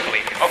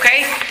logically,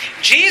 okay?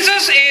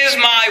 Jesus is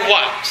my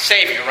what?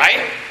 Savior, right?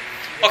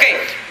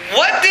 Okay,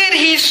 what did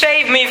he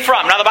save me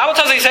from? Now the Bible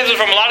tells us he saves us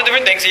from a lot of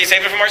different things. He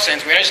saved us from our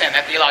sins. We understand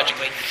that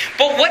theologically.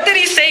 But what did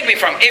he save me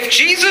from? If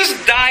Jesus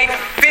died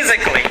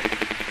physically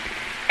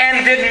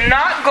and did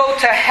not go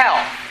to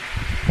hell,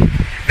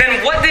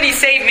 then what did he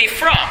save me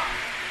from?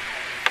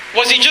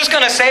 Was he just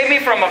going to save me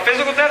from a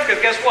physical death?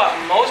 Because guess what?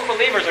 Most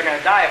believers are going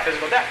to die a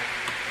physical death.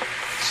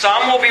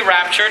 Some will be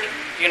raptured,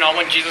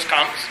 when Jesus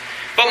comes.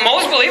 But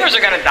most believers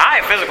are going to die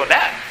a physical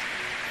death.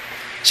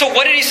 So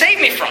what did he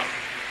save me from?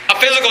 A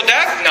physical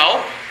death?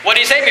 No. What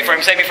did he save me from?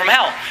 He saved me from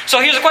hell. So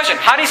here's the question.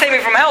 How did he save me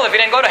from hell if he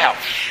didn't go to hell?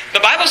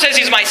 The Bible says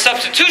he's my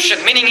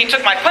substitution, meaning he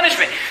took my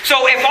punishment.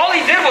 So if all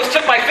he did was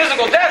took my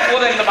physical death,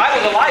 well then the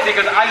Bible's a lie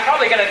because I'm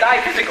probably going to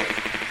die physically.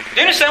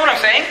 Do you understand what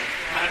I'm saying?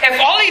 If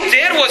all he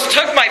did was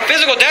took my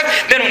physical death,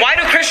 then why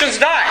do Christians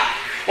die?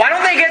 Why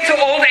don't they get to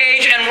old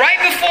age and right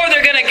before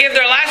they're going to give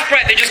their last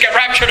breath, they just get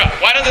raptured up?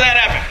 Why doesn't that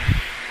happen?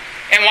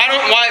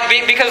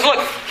 And because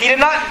look, he did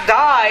not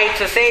die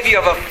to save you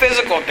of a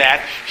physical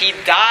death. He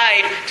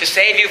died to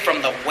save you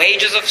from the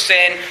wages of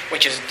sin,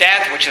 which is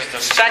death, which is the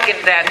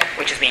second death,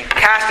 which is being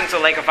cast into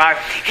the lake of fire.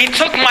 He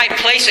took my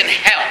place in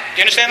hell. Do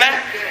you understand that?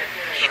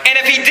 And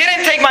if he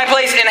didn't take my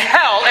place in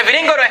hell, if he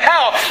didn't go to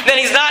hell, then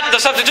he's not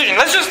the substitution.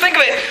 Let's just think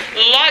of it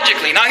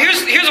logically. Now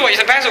here's the way. You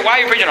said, Pastor, why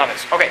are you preaching all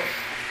this? Okay.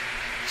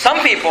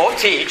 Some people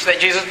teach that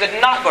Jesus did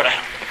not go to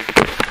hell.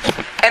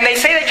 And they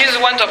say that Jesus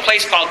went to a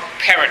place called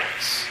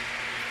paradise.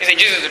 They say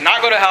Jesus did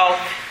not go to hell.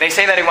 They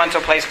say that he went to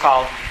a place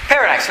called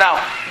paradise. Now,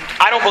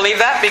 I don't believe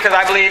that because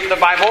I believe the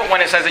Bible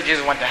when it says that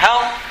Jesus went to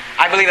hell.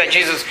 I believe that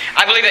Jesus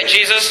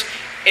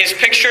is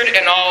pictured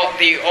in all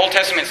the Old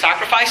Testament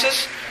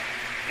sacrifices.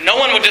 No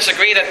one would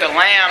disagree that the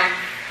lamb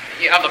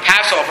of the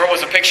Passover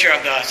was a picture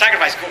of the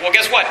sacrifice. Well,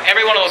 guess what?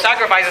 Every one of those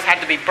sacrifices had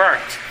to be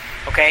burnt.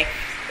 Okay?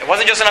 It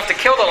wasn't just enough to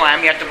kill the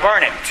lamb, you had to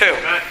burn it too.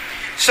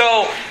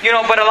 So,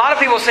 but a lot of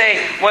people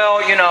say,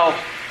 well,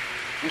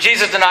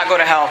 Jesus did not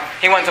go to hell.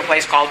 He went to a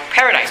place called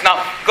paradise.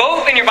 Now,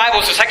 go in your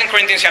Bibles to 2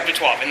 Corinthians chapter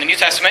 12. In the New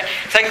Testament,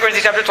 2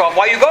 Corinthians chapter 12.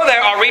 While you go there,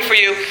 I'll read for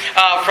you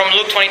from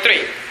Luke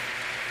 23.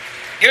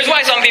 Here's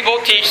why some people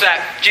teach that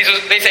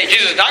they say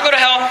Jesus did not go to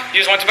hell,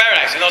 Jesus went to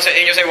paradise. And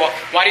you'll say, well,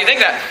 why do you think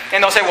that?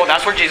 And they'll say, well,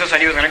 that's where Jesus said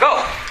he was going to go.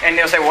 And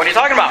they'll say, what are you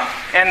talking about?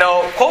 And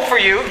they'll quote for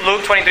you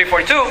Luke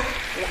 23:42,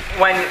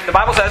 when the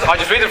Bible says, I'll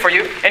just read it for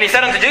you. And he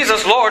said unto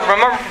Jesus, Lord,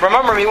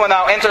 remember me when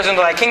thou enters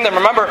into thy kingdom.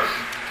 Remember,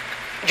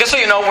 just so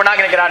you know, we're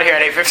not going to get out of here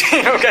at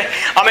 8:15, okay?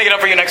 I'll make it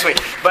up for you next week.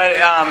 But,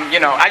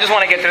 I just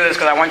want to get through this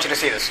because I want you to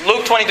see this.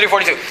 Luke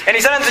 23:42. And he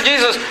said unto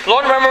Jesus,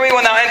 Lord, remember me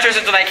when thou enters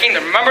into thy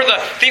kingdom. Remember the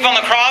thief on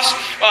the cross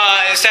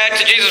said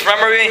to Jesus,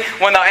 remember me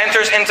when thou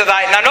enters into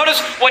thy... Now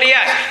notice what he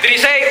asked. Did he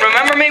say,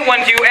 remember me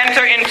when you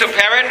enter into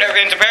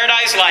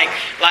paradise like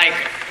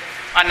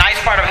a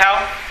nice part of hell?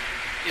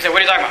 You say,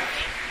 what are you talking about?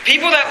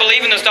 People that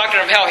believe in this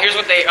doctrine of hell,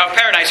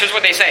 paradise, here's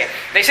what they say.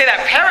 They say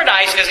that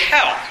paradise is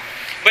hell,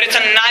 but it's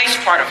a nice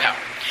part of hell.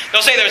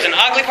 They'll say there's an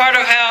ugly part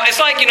of hell.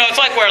 It's like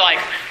where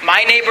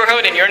my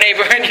neighborhood and your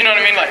neighborhood, you know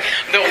what I mean? Like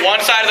the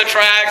one side of the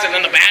tracks and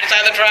then the bad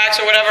side of the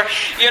tracks or whatever.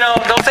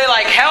 They'll say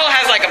hell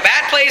has a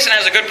bad place and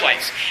has a good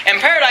place.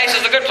 And paradise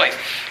is the good place.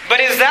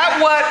 But is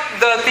that what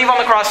the thief on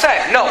the cross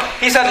said? No.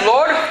 He said,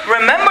 Lord,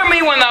 remember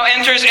me when thou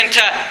enters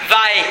into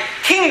thy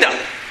kingdom.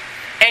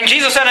 And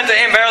Jesus said unto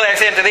him, verily I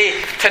say unto thee,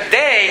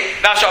 today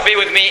thou shalt be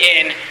with me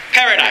in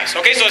paradise.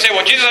 Okay, so they say,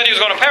 well, Jesus said he was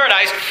going to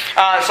paradise.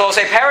 So they'll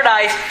say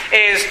paradise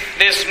is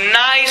this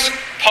nice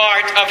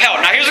part of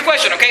hell. Now here's the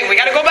question, okay? We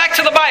got to go back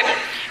to the Bible.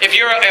 If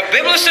you're a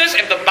biblicist,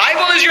 if the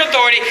Bible is your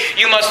authority,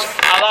 you must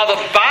allow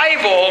the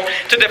Bible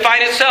to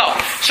define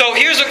itself. So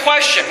here's a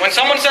question. When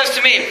someone says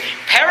to me,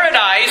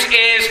 paradise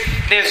is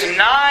this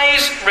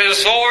nice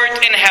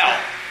resort in hell.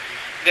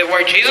 That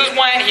where Jesus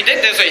went, he did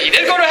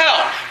go to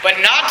hell, but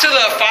not to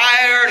the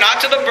fire,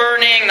 not to the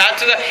burning,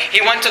 he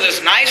went to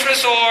this nice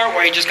resort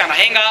where he just kind of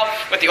hang out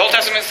with the Old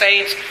Testament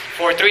saints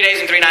for 3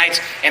 days and 3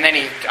 nights, and then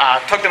he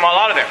took them all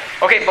out of there.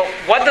 Okay, but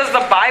what does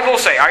the Bible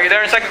say? Are you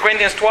there in 2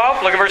 Corinthians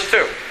 12? Look at verse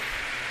 2.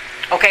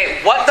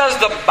 Okay, what does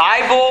the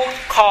Bible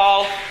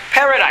call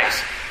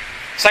paradise?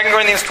 2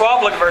 Corinthians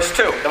 12, look at verse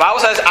 2. The Bible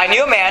says, I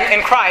knew a man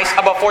in Christ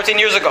about 14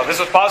 years ago. This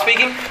was Paul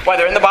speaking.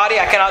 Whether in the body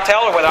I cannot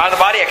tell, or whether out of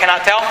the body I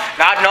cannot tell.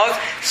 God knows.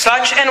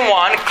 Such an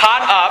one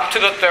caught up to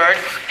the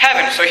third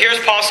heaven. So here's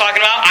Paul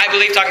talking about, I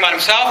believe, talking about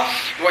himself,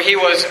 where he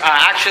was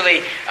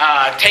actually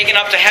taken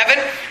up to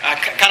heaven,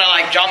 kind of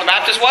like John the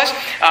Baptist was.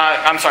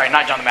 I'm sorry,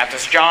 not John the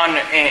Baptist.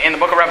 John in the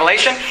book of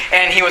Revelation.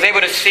 And he was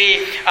able to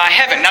see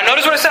heaven. Now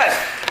notice what it says.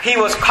 He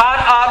was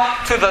caught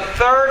up to the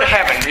third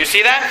heaven. Do you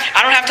see that?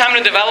 I don't have time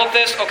to develop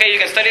this. Okay, you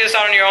can study this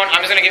out on your own. I'm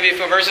just going to give you a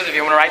few verses if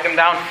you want to write them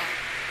down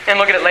and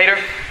look at it later.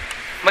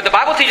 But the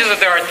Bible teaches that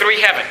there are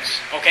three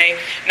heavens. Okay?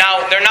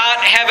 Now, they're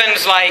not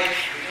heavens like,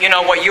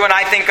 what you and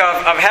I think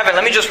of heaven.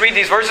 Let me just read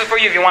these verses for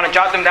you. If you want to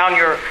jot them down,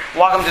 you're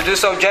welcome to do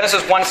so.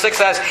 Genesis 1:6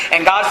 says,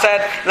 And God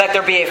said, Let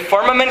there be a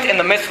firmament in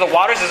the midst of the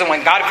waters. This is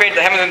when God created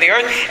the heavens and the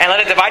earth. And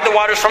let it divide the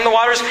waters from the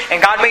waters. And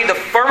God made the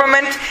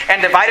firmament and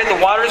divided the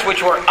waters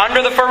which were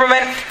under the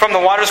firmament from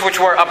the waters which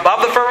were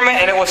above the firmament.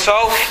 And it was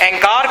so.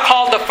 And God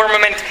called the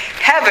firmament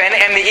heaven,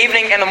 and the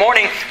evening and the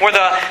morning were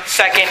the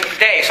second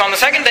day. So on the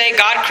second day,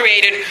 God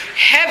created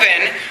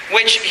heaven,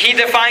 which he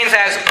defines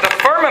as the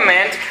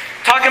firmament,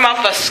 talking about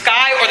the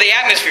sky or the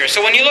atmosphere.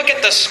 So when you look at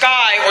the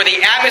sky or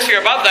the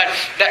atmosphere above that,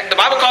 the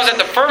Bible calls it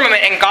the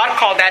firmament, and God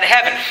called that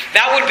heaven.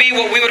 That would be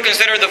what we would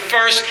consider the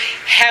first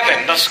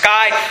heaven, the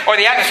sky or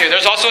the atmosphere.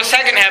 There's also a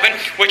second heaven,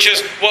 which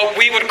is what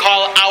we would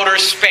call outer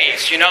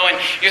space. And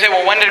you say,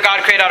 well, when did God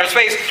create outer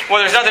space?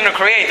 Well, there's nothing to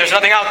create. There's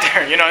nothing out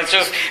there.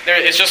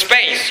 It's just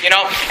space.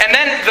 And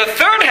then the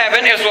third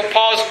heaven is what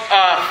Paul's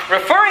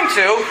referring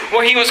to,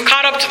 where he was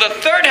caught up to the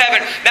third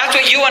heaven. That's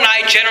what you and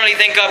I generally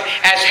think of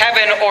as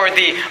heaven, or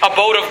the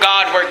abode of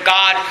God, where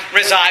God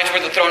resides, where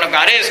the throne of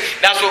God is.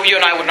 That's what you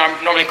and I would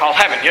normally call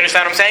heaven. You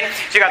understand what I'm saying?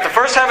 So you got the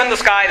first heaven, the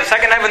sky; the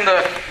second heaven,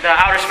 the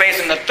outer space;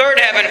 and the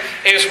third heaven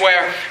is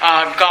where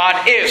God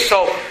is.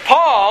 So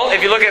Paul,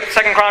 if you look at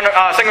 2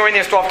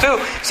 Corinthians 12:2,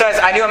 says,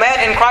 I knew a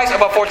man in Christ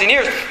about 14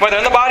 years. Whether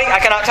in the body,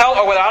 I cannot tell,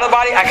 or whether out of the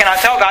body, I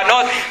cannot tell. God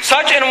knoweth.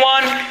 Such an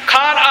one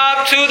caught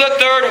up to the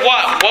third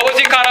what? What was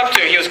he caught up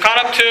to? He was caught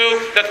up to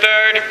the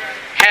third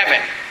heaven.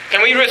 Can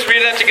we just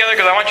read that together?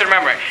 Because I want you to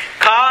remember it.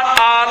 Caught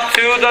up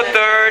to the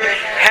third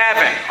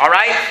heaven.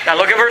 Alright? Now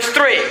look at verse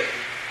 3.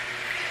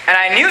 And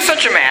I knew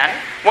such a man,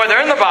 whether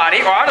in the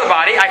body or out of the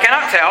body, I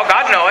cannot tell.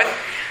 God knoweth.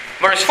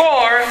 Verse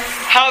 4.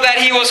 How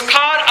that he was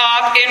caught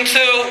up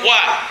into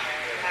what?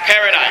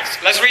 Paradise.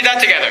 Let's read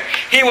that together.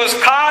 He was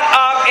caught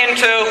up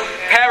into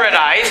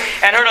paradise,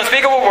 and heard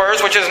unspeakable words,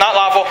 which is not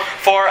lawful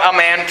for a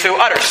man to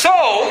utter.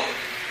 So,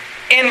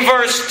 in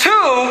verse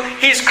 2,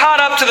 he's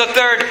caught up to the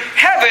third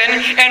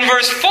heaven. And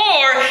verse 4,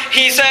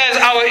 he says,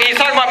 he's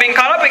talking about being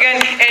caught up again,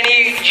 and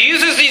he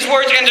uses these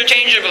words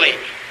interchangeably.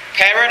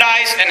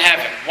 Paradise and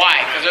heaven.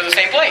 Why? Because they're the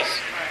same place.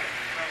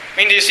 I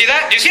mean, do you see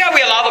that? Do you see how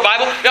we allow the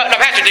Bible? No,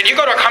 Pastor, did you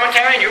go to a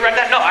commentary and you read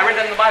that? No, I read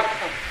that in the Bible.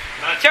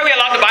 See how we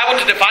allow the Bible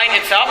to define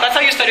itself? That's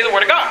how you study the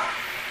Word of God.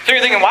 So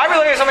you're thinking, why are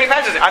we looking at so many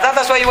passages? I thought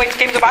that's why you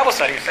came to Bible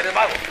study. You study the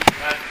Bible.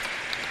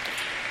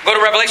 Go to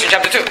Revelation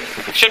chapter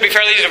 2. Should be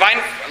fairly easy to find.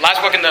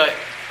 Last book in the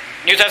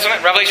New Testament,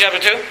 Revelation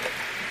chapter 2.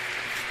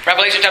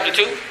 Revelation chapter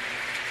 2.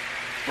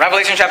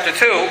 Revelation chapter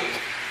 2.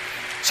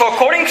 So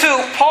according to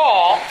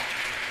Paul,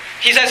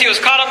 he says he was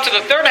caught up to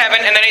the third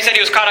heaven, and then he said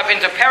he was caught up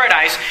into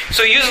paradise.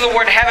 So he uses the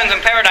word heavens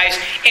and paradise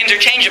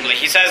interchangeably.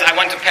 He says, I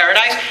went to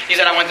paradise. He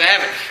said, I went to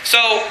heaven.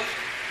 So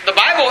the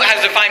Bible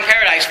has defined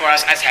paradise for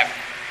us as heaven.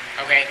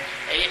 Okay?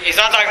 He's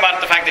not talking about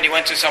the fact that he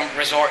went to some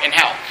resort in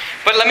hell.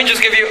 But let me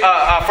just give you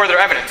further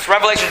evidence.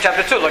 Revelation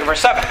chapter 2, look at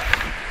verse 7.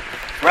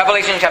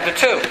 Revelation chapter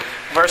 2,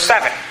 verse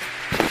 7.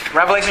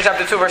 Revelation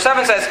chapter 2, verse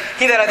 7 says,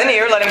 He that hath an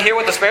ear, let him hear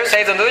what the Spirit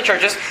saith unto the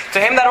churches. To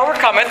him that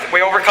overcometh, we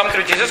overcome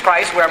through Jesus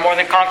Christ. We are more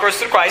than conquerors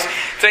through Christ.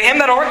 To him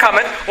that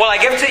overcometh, will I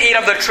give to eat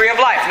of the tree of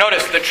life.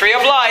 Notice, the tree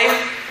of life,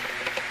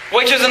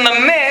 which is in the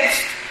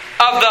midst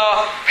of the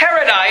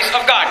paradise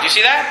of God. Do you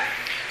see that?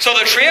 So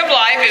the tree of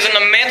life is in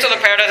the midst of the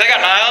paradise of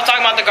God. Now, I'm not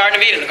talking about the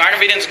Garden of Eden. The Garden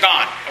of Eden's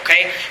gone.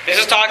 Okay?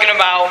 This is talking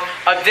about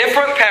a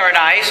different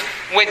paradise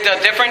with a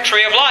different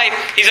tree of life.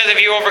 He says, if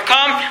you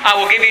overcome, I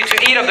will give you to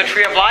eat of the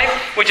tree of life,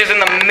 which is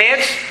in the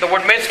midst. The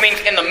word midst means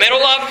in the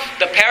middle of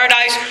the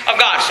paradise of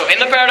God. So in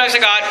the paradise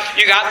of God,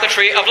 you got the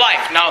tree of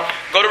life. Now,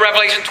 go to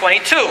Revelation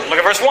 22. Look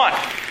at verse 1.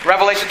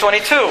 Revelation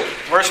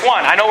 22, verse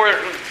 1. I know we're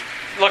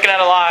looking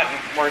at a lot.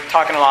 We're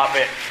talking a lot,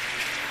 but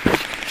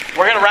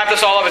we're going to wrap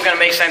this all up. It's going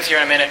to make sense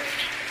here in a minute.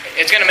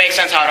 It's going to make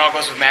sense how it all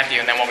goes with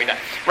Matthew, and then we'll be done.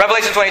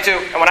 Revelation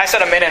 22, and when I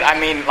said a minute, I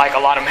mean like a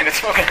lot of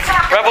minutes. Okay.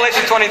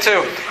 Revelation 22,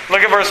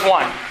 look at verse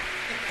 1.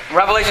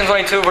 Revelation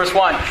 22, verse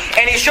 1.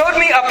 And he showed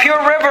me a pure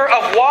river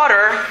of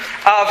water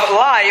of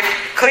life,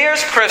 clear as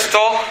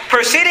crystal,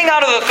 proceeding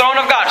out of the throne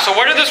of God. So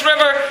where does this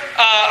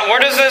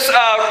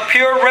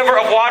pure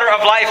river of water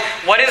of life,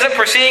 what is it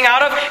proceeding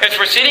out of? It's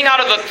proceeding out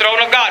of the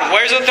throne of God.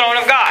 Where's the throne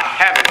of God?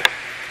 Heaven.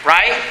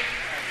 Right?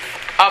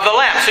 Of the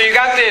Lamb. So you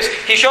got this.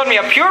 He showed me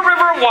a pure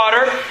river of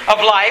water of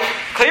life,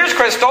 clear as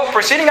crystal,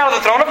 proceeding out of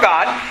the throne of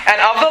God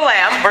and of the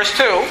Lamb, verse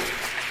 2,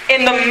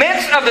 in the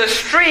midst of the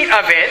street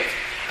of it,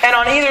 And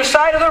on either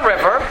side of the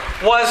river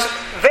was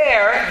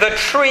there the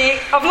tree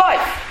of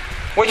life,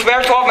 which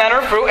bare 12 manner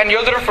of fruit, and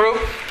yielded her fruit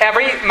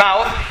every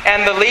month,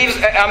 and the leaves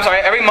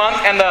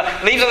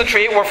of the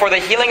tree were for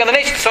the healing of the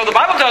nations. So the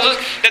Bible tells us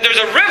that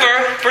there's a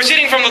river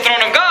proceeding from the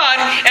throne of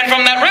God, and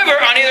from that river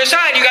on either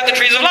side you got the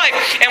trees of life.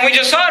 And we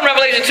just saw in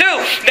Revelation 2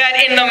 that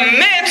in the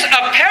midst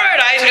of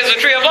paradise is the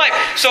tree of life.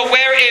 So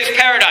where is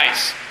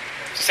paradise?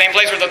 It's the same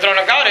place where the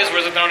throne of God is.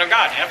 Where's the throne of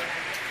God? Heaven.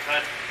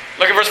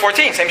 Look at verse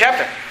 14, same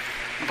chapter.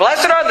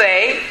 Blessed are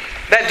they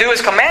that do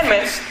His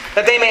commandments,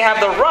 that they may have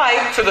the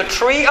right to the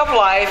tree of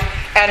life,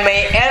 and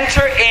may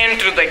enter in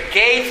through the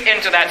gates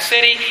into that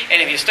city.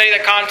 And if you study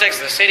the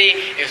context, the city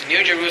is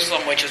New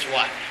Jerusalem, which is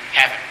what?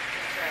 Heaven.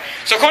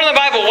 So according to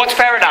the Bible, what's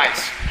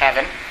paradise?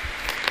 Heaven.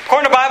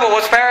 According to the Bible,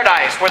 what's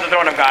paradise? Where the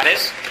throne of God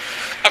is.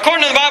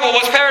 According to the Bible,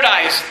 what's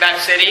paradise? That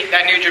city,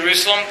 that New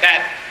Jerusalem,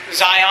 that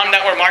Zion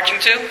that we're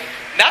marching to.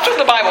 That's what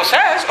the Bible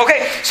says.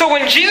 Okay, so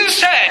when Jesus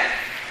said,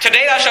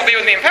 today thou shalt be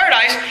with me in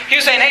paradise, He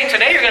was saying, hey,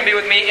 today you're going to be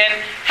with me in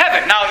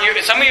heaven. Now,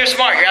 some of you are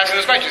smart. You're asking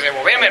this question. You say,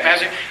 well, wait a minute,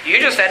 Pastor. You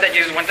just said that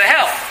Jesus went to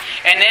hell.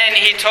 And then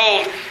He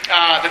told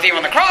the thief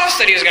on the cross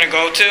that He was going to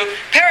go to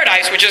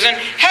paradise, which is in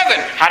heaven.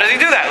 How does He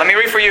do that? Let me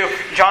read for you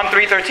John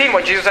 3:13,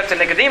 what Jesus said to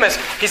Nicodemus.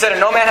 He said,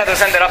 and no man hath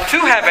ascended up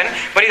to heaven,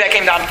 but He that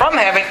came down from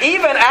heaven,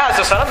 even as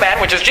the Son of Man,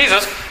 which is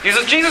Jesus.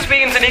 Jesus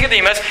speaking to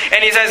Nicodemus,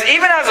 and He says,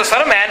 even as the Son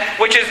of Man,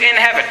 which is in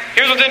heaven.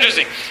 Here's what's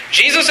interesting.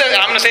 Jesus says,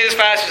 and I'm going to say this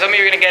fast, some of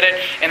you are going to get it,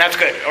 and that's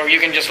good. Or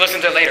you can just listen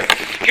to it later.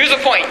 Here's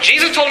the point.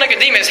 Jesus told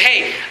Nicodemus,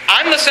 hey,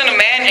 I'm the Son of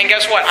Man, and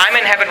guess what? I'm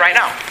in heaven right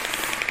now.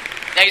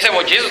 Now you say,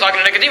 well, Jesus was talking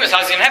to Nicodemus.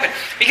 How's He in heaven?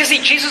 Because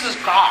see, Jesus is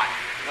God.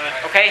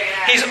 Okay?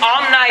 He's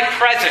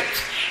omnipresent.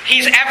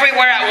 He's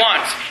everywhere at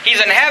once.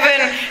 He's in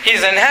heaven.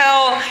 He's in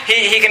hell.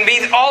 He can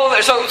be all over.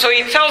 So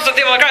He tells the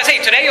thief on the cross,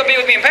 hey, today you'll be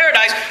with me in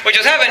paradise, which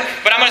is heaven,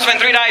 but I'm going to spend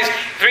 3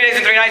 days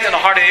and 3 nights in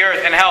the heart of the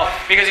earth in hell,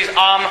 because He's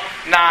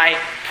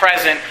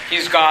omnipresent.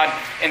 He's God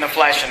in the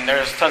flesh, and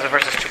there's tons of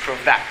verses to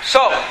prove that.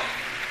 So,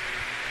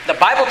 the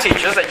Bible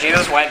teaches that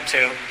Jesus went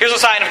to, here's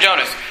a sign of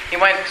Jonas. He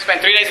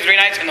spent 3 days and 3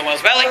 nights in the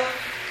whale's belly,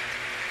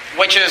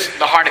 which is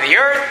the heart of the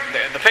earth.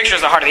 The picture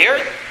is the heart of the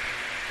earth.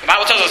 The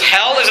Bible tells us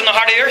hell is in the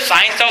heart of the earth.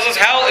 Science tells us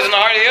hell is in the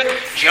heart of the earth.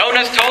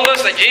 Jonas told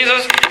us that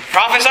Jesus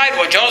prophesied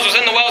when Jonas was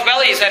in the whale's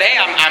belly. He said, hey,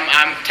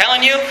 I'm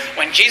telling you,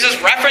 when Jesus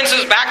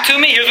references back to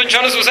me, here's what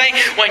Jonas was saying,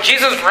 when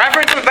Jesus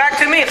references back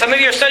to me, and some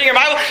of you are studying your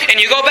Bible, and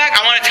you go back,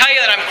 I want to tell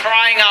you that I'm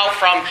crying out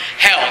from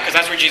hell, because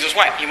that's where Jesus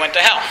went. He went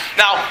to hell.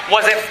 Now,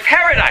 was it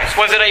paradise?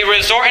 Was it a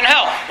resort in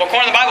hell? Well,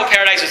 according to the Bible,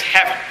 paradise is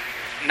heaven,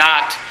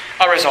 not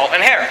a resort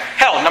in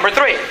hell. Number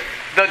 3,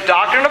 the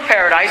doctrine of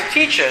paradise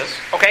teaches,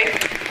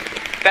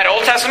 that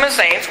Old Testament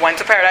saints went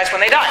to paradise when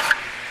they died.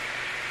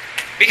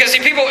 Because see,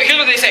 people, here's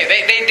what they say.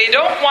 They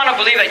don't want to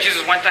believe that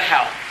Jesus went to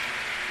hell.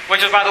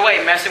 Which is, by the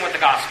way, messing with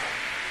the gospel.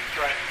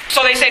 Right.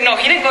 So they say, no,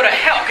 He didn't go to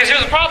hell. Because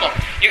here's the problem.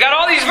 You got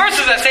all these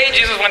verses that say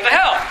Jesus went to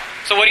hell.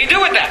 So what do you do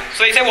with that?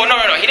 So they say, well, no.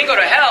 He didn't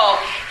go to hell.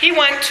 He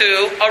went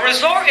to a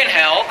resort in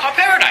hell called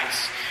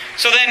paradise.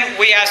 So then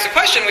we ask the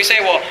question, we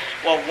say, well,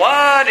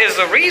 what is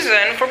the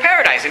reason for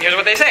paradise? And here's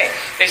what they say.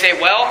 They say,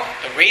 well,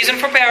 the reason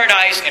for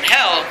paradise in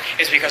hell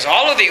is because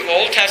all of the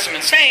Old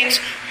Testament saints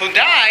who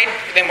died,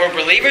 they were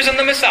believers in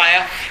the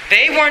Messiah,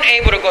 they weren't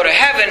able to go to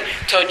heaven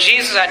till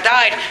Jesus had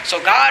died,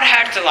 so God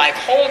had to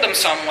hold them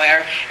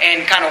somewhere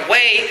and kind of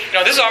wait.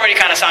 This is already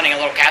kind of sounding a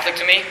little Catholic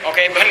to me,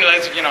 okay, but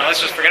let's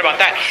just forget about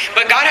that.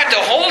 But God had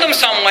to hold them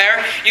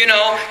somewhere,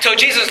 till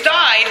Jesus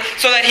died,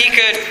 so that He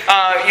could,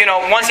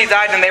 once He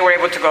died, then they were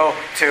able to go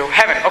to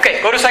heaven.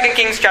 Okay, go to 2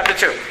 Kings chapter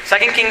 2.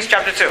 2 Kings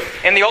chapter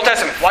 2 in the Old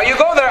Testament. While you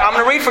go there, I'm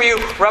going to read for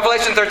you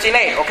Revelation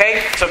 13:8.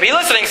 Okay, so be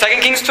listening. 2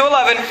 Kings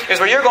 2:11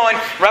 is where you're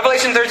going.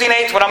 Revelation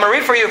 13:8 is what I'm going to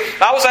read for you.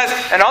 The Bible says,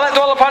 and all that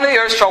dwell upon the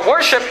earth shall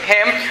worship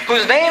Him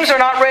whose names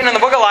are not written in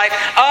the book of life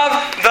of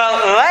the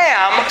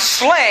Lamb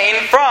slain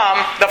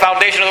from the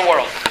foundation of the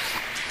world.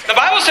 The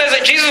Bible says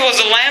that Jesus was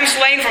the Lamb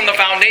slain from the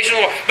foundation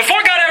of the world.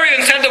 Before God ever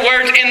even said the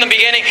words in the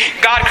beginning,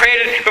 God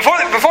created, before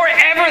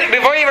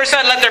He ever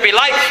said, let there be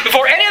light,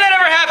 before any of that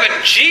ever happened,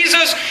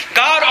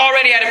 God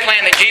already had a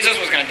plan that Jesus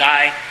was going to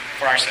die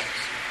for our sins.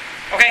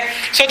 Okay?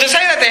 So to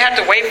say that they had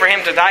to wait for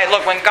Him to die,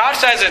 look, when God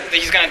says that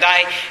He's going to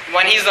die,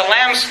 when He's the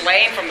Lamb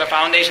slain from the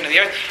foundation of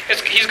the earth,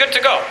 He's good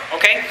to go.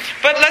 Okay?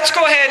 But let's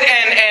go ahead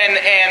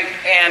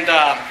and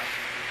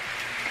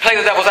play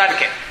the devil's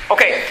advocate.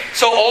 Okay,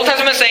 so Old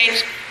Testament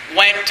saints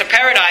went to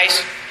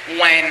paradise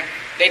when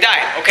they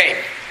died.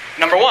 Okay,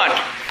 number 1,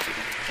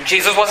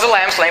 Jesus was the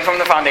Lamb slain from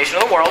the foundation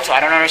of the world, so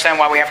I don't understand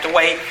why we have to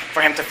wait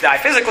for Him to die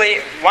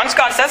physically. Once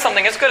God says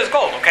something, it's good as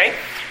gold, okay?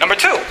 Number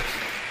 2,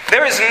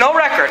 there is no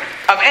record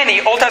of any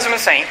Old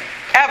Testament saint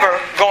ever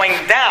going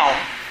down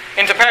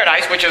into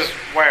paradise, which is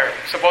where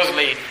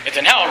supposedly it's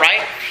in hell,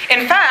 right?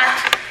 In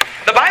fact,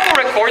 The Bible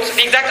records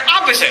the exact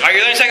opposite. Are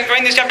you there in 2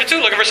 Corinthians chapter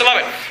 2? Look at verse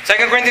 11.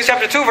 2 Corinthians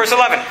chapter 2, verse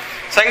 11.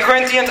 2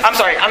 Corinthians, I'm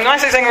sorry, I'm going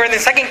to say 2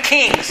 Corinthians, 2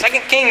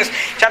 Kings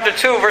chapter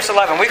 2, verse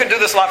 11. We could do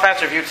this a lot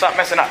faster if you'd stop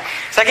messing up.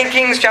 2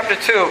 Kings chapter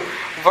 2,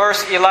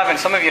 verse 11.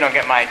 Some of you don't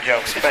get my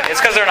jokes, but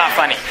it's because they're not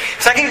funny.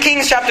 2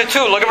 Kings chapter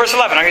 2, look at verse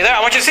 11. Are you there?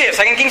 I want you to see it.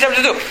 2 Kings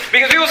chapter 2.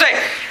 Because people say,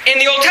 in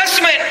the Old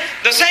Testament,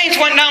 the saints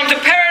went down to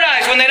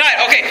paradise when they died.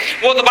 Okay,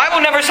 well, the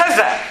Bible never says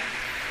that.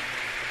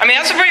 I mean,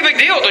 that's a pretty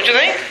big deal, don't you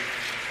think?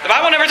 The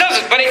Bible never tells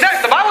us, but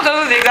the Bible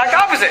tells us the exact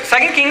opposite.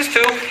 2 Kings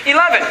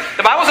 2:11.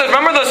 The Bible says,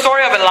 remember the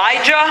story of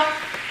Elijah?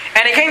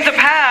 And it came to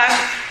pass,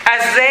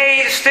 as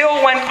they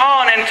still went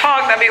on and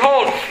talked, that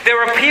behold,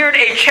 there appeared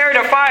a chariot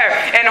of fire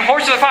and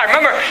horses of fire.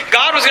 Remember,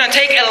 God was going to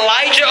take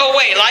Elijah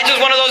away. Elijah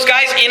was one of those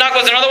guys. Enoch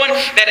was another one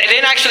that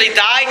didn't actually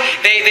die.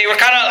 They were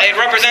kind of, it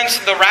represents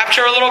the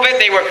rapture a little bit.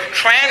 They were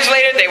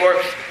translated. They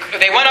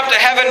went up to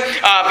heaven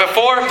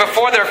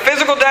before their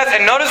physical death.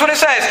 And notice what it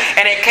says.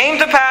 And it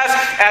came to pass,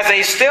 as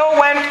they still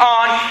went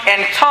on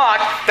and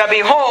talked, that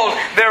behold,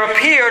 there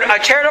appeared a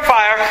chariot of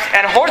fire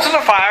and horses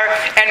of fire,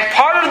 and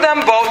parted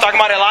them both, talking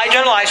about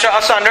Elijah and Elisha,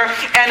 asunder.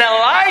 And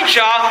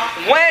Elijah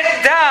went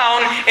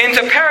down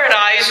into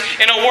paradise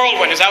in a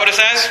whirlwind. Is that what it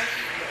says?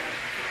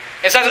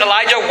 It says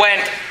Elijah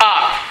went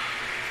up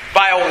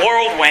by a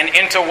whirlwind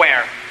into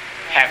where?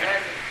 Heaven.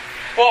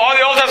 Well, all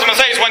the Old Testament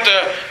saints went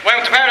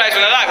to paradise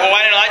when they died. Well,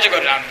 why didn't Elijah go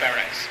down to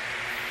paradise?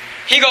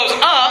 He goes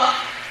up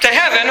to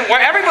heaven where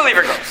every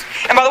believer goes.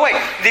 And by the way,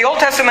 the Old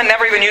Testament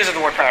never even uses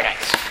the word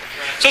paradise.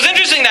 So it's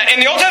interesting that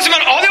in the Old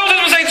Testament, all the Old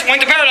Testament saints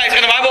went to paradise.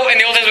 In the Bible,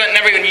 in the Old Testament,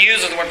 never even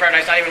uses the word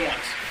paradise, not even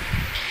once.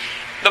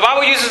 The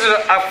Bible uses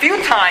it a few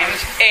times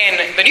in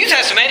the New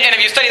Testament, and if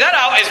you study that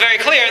out, it's very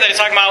clear that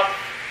it's talking about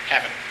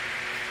heaven.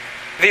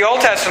 The Old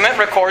Testament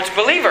records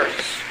believers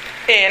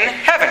in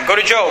heaven. Go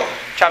to Job,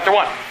 chapter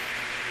 1.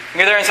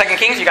 You're there in 2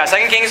 Kings. You got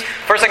 2 Kings,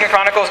 1st, 2nd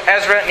Chronicles,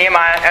 Ezra,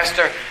 Nehemiah,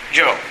 Esther,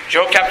 Job.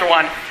 Job chapter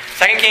 1,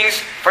 2 Kings,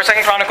 1st,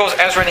 2nd Chronicles,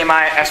 Ezra,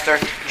 Nehemiah, Esther,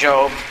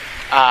 Job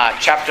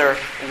chapter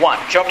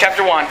 1. Job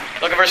chapter 1,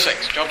 look at verse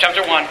 6. Job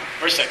chapter 1,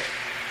 verse 6.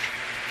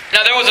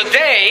 Now there was a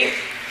day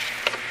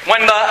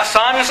when the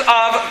sons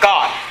of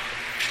God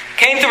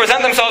came to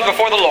present themselves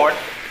before the Lord,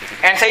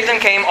 and Satan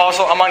came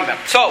also among them.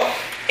 So,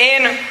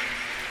 in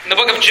the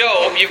book of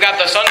Job, you've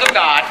got the sons of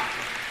God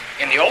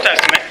in the Old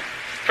Testament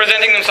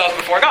presenting themselves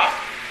before God.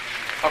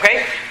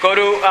 Okay, go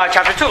to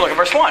chapter 2, look at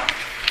verse 1.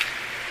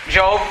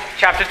 Job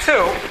chapter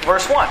 2,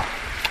 verse 1.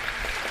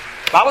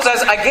 The Bible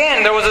says,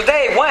 again, there was a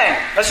day when,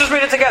 let's just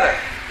read it together.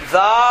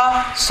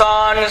 The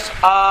sons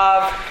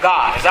of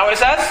God. Is that what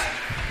it says?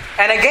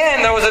 And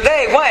again, there was a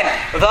day when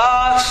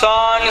the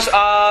sons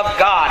of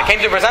God came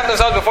to present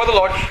themselves before the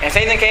Lord, and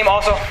Satan came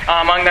also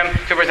among them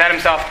to present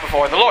himself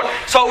before the Lord.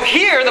 So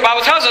here, the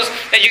Bible tells us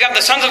that you got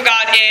the sons of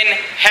God in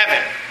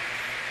heaven,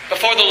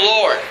 before the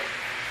Lord.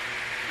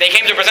 They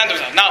came to present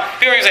themselves. Now,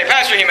 people are going to say,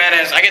 Pastor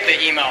Jimenez, I get the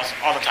emails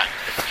all the time.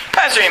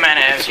 Pastor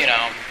Jimenez, you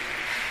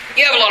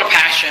have a lot of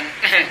passion.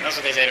 That's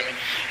what they say to me.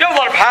 You have a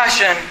lot of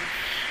passion.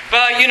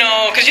 But,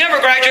 because you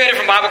never graduated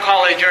from Bible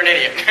college, you're an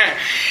idiot.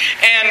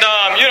 And,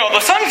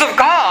 the sons of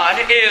God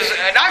is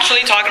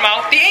actually talking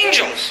about the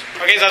angels.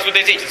 Okay, so that's what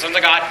they teach. The sons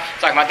of God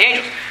talking about the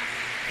angels.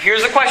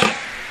 Here's the question.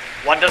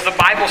 What does the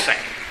Bible say?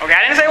 Okay,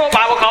 I didn't say what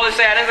Bible college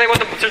say. I didn't say what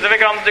the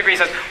certificate on the degree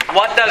says.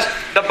 What does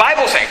the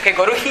Bible say? Okay,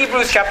 go to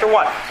Hebrews chapter 1.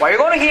 While you're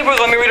going to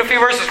Hebrews, let me read a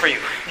few verses for you.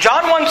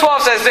 John 1:12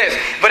 says this,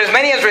 but as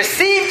many as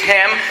received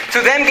him,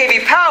 to them gave he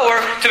power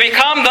to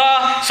become the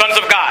sons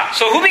of God.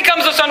 So who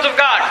becomes the sons of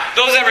God?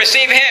 Those that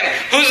receive him.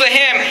 Who's the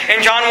him in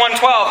John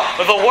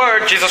 1:12? The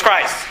Word, Jesus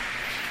Christ.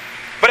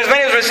 But as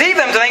many as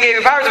received them, to them gave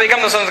he power to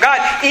become the sons of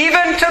God,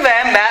 even to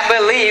them that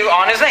believe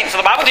on his name.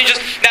 So the Bible teaches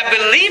that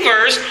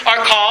believers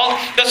are called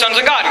the sons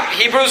of God.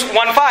 Hebrews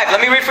 1:5. Let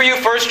me read for you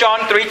 1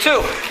 John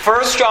 3:2.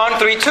 1 John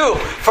 3:2.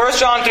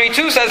 1 John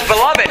 3:2 says,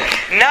 Beloved,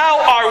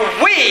 now are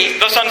we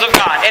the sons of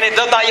God. And it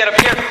does not yet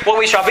appear what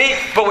we shall be,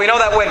 but we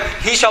know that when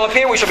he shall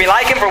appear, we shall be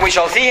like him, for we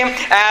shall see him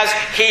as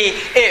he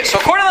is.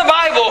 So according to the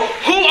Bible,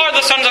 who are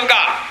the sons of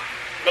God?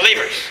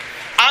 Believers.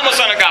 I'm a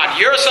son of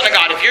God. You're a son of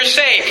God. If you're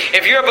saved,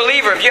 if you're a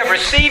believer, if you have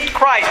received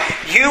Christ,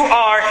 you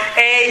are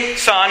a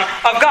son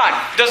of God.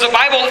 Does the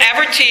Bible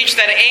ever teach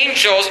that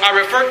angels are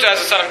referred to as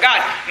a son of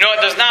God? No,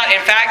 it does not. In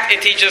fact,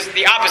 it teaches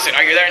the opposite.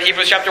 Are you there in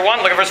Hebrews chapter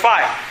 1? Look at verse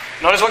 5.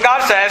 Notice what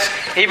God says.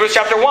 Hebrews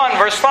chapter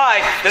 1, verse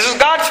 5. This is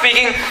God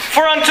speaking.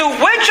 For unto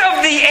which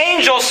of the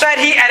angels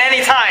said he at any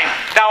time,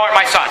 Thou art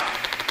my son?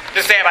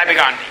 This day have I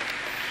begotten thee.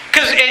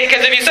 Because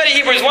if you study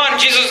Hebrews 1,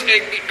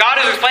 God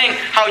is explaining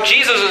how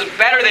Jesus is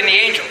better than the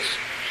angels.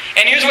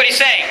 And here's what he's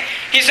saying.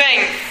 He's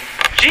saying,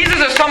 Jesus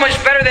is so much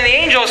better than the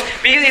angels,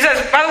 because he says,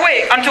 by the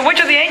way, unto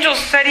which of the angels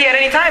said he at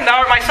any time, Thou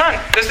art my son,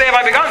 this day have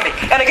I begotten thee.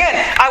 And again,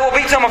 I will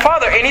be to him a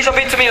father, and he shall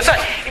be to me a son.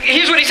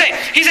 Here's what he's saying.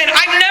 He's saying,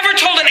 I've never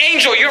told an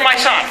angel, you're my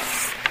son.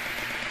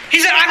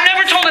 He said, I've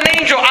never told an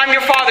angel, I'm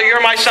your father,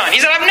 you're my son. He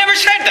said, I've never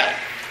said that.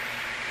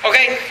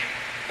 Okay?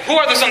 Who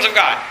are the sons of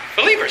God?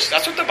 Believers.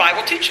 That's what the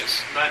Bible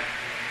teaches. Right.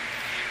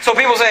 So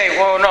people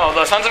say, well, no,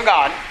 the sons of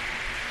God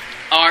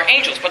are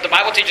angels, but the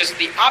Bible teaches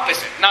the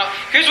opposite. Now,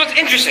 here's what's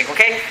interesting,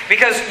 okay?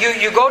 Because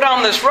you go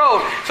down this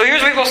road, so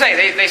here's what people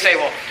say. They say,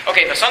 well,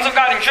 okay, the sons of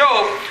God in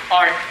Job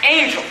are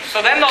angels.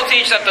 So then they'll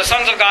teach that the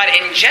sons of God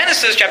in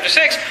Genesis chapter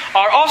 6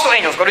 are also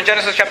angels. Go to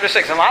Genesis chapter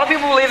 6. And a lot of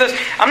people believe this.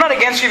 I'm not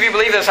against you if you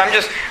believe this. I'm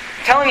just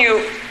telling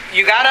you,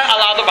 you got to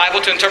allow the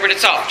Bible to interpret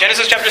itself.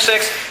 Genesis chapter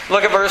 6,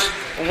 look at verse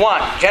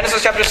 1.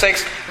 Genesis chapter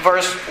 6,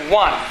 verse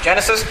 1.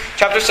 Genesis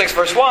chapter 6,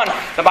 verse 1.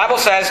 The Bible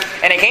says,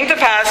 "And it came to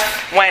pass,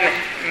 when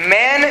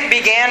men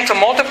began to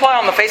multiply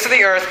on the face of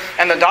the earth,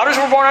 and the daughters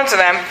were born unto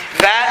them,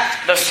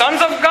 that the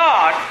sons of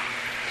God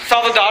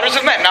saw the daughters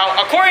of men." Now,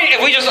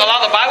 if we just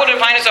allow the Bible to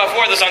define itself,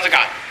 who are the sons of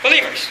God?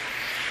 Believers.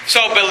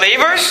 So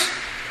believers,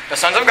 the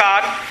sons of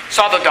God,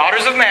 saw the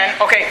daughters of men.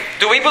 Okay,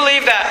 do we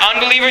believe that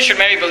unbelievers should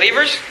marry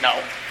believers? No.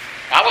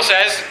 The Bible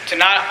says to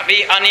not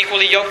be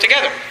unequally yoked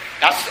together.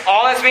 That's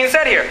all that's being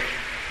said here.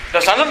 The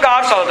sons of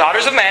God saw the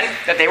daughters of men,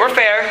 that they were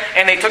fair,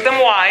 and they took them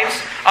wives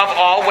of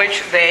all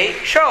which they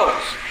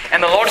chose.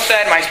 And the Lord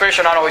said, "My spirit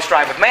shall not always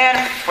strive with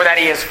man, for that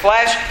he is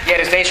flesh, yet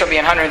his days shall be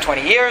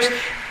 120 years.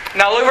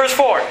 Now look at verse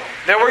 4.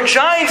 "There were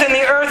giants in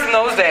the earth in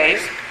those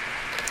days,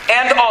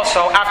 and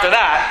also after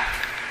that,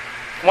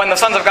 when the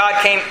sons of God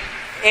came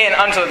in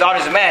unto the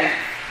daughters of men,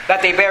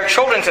 that they bare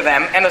children to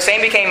them, and the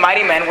same became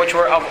mighty men, which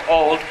were of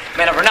old,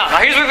 men of renown." Now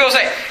here's what people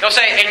say. They'll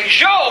say, in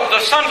Job, the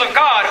sons of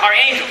God are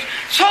angels.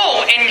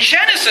 So, in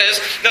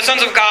Genesis, the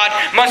sons of God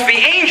must be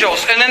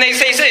angels. And then they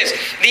say this,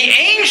 "The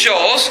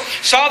angels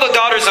saw the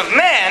daughters of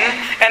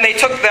men, and they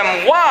took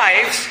them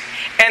wives."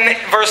 And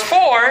verse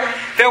 4,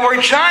 "There were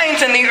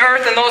giants in the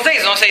earth in those days."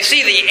 And they'll say,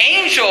 see, the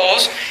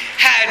angels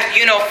had,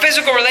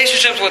 physical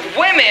relationships with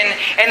women,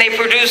 and they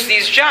produced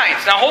these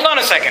giants. Now hold on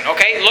a second,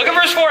 okay? Look at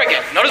verse 4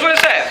 again. Notice what it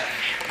says.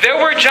 "There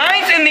were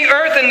giants in the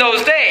earth in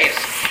those days,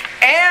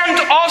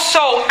 and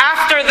also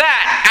after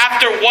that."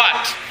 After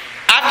what?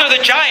 After the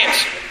giants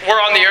were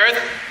on the earth,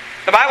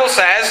 the Bible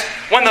says,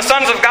 "When the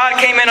sons of God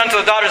came in unto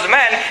the daughters of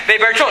men, they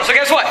bare children." So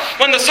guess what?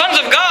 When the sons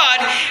of God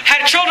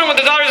had children with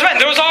the daughters of men,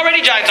 there was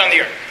already giants on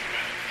the earth.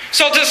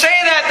 So to say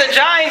that the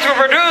giants were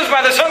produced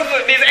by the sons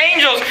of these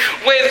angels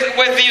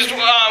with these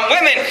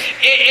women,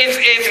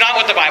 it's not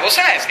what the Bible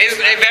says.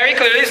 It very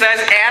clearly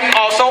says, and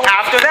also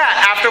after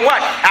that. After what?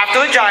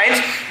 After the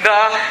giants,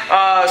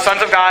 the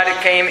sons of God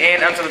came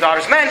in unto the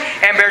daughters of men,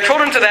 and bare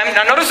children to them.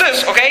 Now notice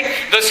this, okay?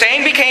 "The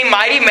same became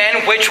mighty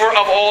men, which were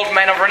of old,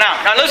 men of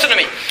renown." Now listen to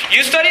me.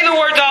 You study the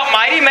words out,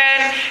 mighty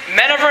men,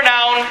 men of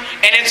renown,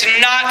 and it's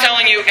not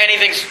telling you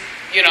anything,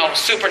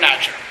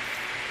 supernatural.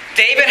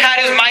 David had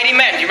his mighty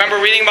men. Do you remember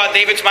reading about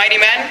David's mighty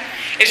men?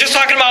 It's just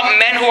talking about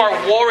men who are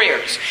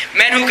warriors.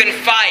 Men who can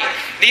fight.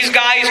 These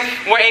guys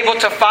were able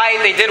to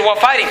fight. They did well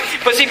fighting.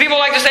 But see, people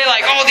like to say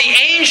the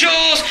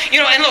angels.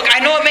 And look, I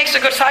know it makes a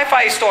good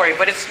sci-fi story,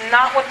 but it's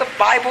not what the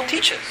Bible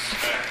teaches.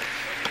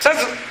 It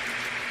says,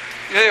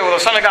 the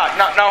Son of God.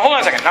 Now hold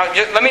on a second. Now,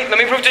 let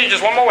me prove to you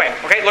just one more way.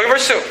 Okay, look at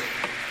verse 2.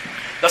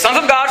 "The sons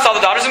of God saw the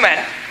daughters of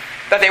men,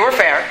 that they were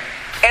fair,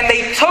 and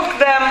they took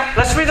them,"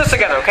 let's read this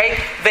together, okay?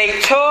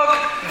 "They took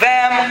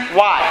them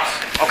wives."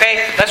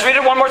 Okay? Let's read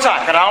it one more time,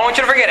 because I don't want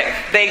you to forget it.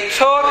 "They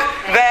took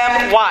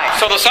them wives."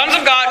 So the sons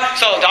of God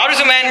saw the daughters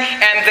of men,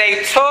 and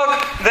they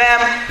took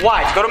them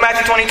wives. Go to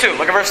Matthew 22.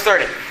 Look at verse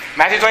 30.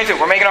 Matthew 22.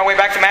 We're making our way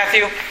back to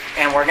Matthew,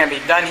 and we're going to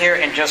be done here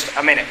in just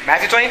a minute.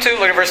 Matthew 22,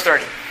 look at verse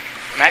 30.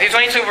 Matthew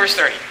 22, verse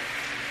 30.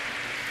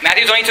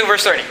 Matthew 22,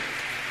 verse 30.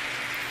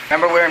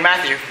 Remember, we're in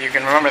Matthew. You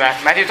can remember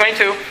that. Matthew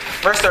 22,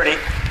 verse 30.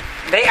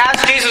 They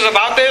asked Jesus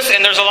about this,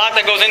 and there's a lot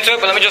that goes into it,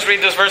 but let me just read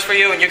this verse for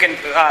you, and you can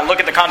look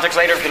at the context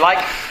later if you like.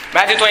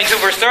 Matthew 22,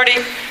 verse 30,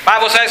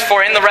 Bible says,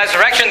 "For in the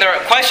resurrection," they're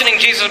questioning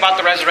Jesus about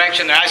the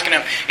resurrection. They're asking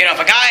him, if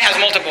a guy has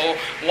multiple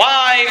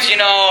wives,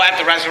 at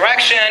the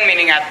resurrection,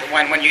 meaning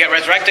when you get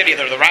resurrected,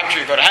 either the rapture,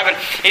 you go to heaven,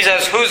 he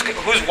says,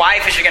 whose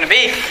wife is she going to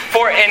be?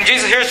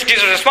 Here's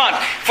Jesus' response.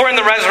 "For in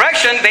the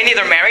resurrection, they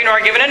neither marry nor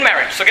are given in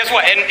marriage." So guess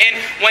what?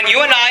 When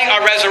you and I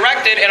are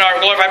resurrected in our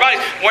glorified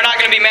bodies, we're not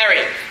going to be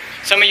married.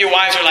 Some of you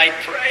wives are like,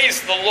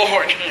 praise the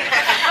Lord.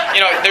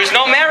 There's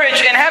no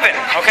marriage in heaven,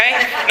 okay?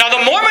 Now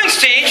the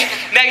Mormons teach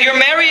that you're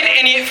married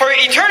for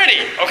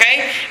eternity,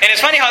 okay? And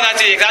it's funny how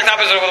that's the exact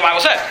opposite of what the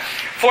Bible says.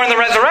 "For in the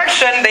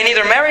resurrection, they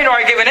neither marry nor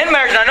are given in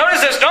marriage." Now notice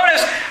this,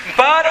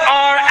 "but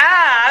are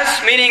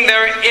as," meaning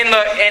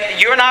and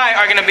you and I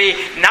are going to be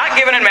not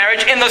given in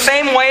marriage in the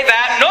same way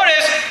that,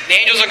 notice, the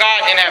angels of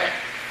God in heaven.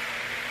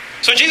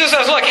 So Jesus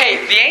says, look, hey,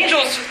 the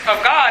angels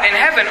of God in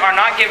heaven are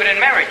not given in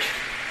marriage.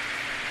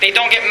 They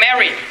don't get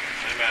married.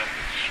 Amen.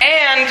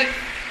 And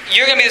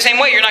you're going to be the same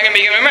way. You're not going to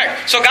be given married.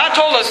 So God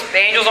told us the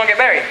angels don't get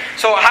married.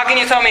 So how can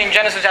you tell me in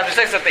Genesis chapter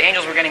 6 that the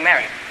angels were getting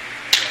married?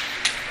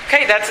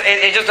 Okay,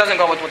 it just doesn't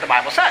go with what the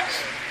Bible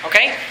says.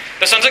 Okay?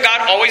 The sons of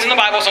God, always in the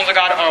Bible, sons of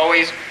God are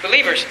always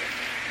believers.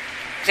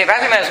 See,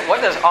 Pastor Matt,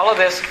 what does all of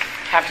this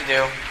have to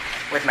do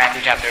with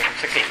Matthew chapter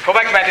 16? Go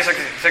back to Matthew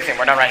 16.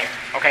 We're done right here.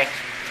 Okay?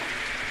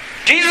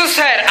 Jesus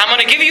said, "I'm going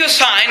to give you a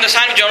sign, the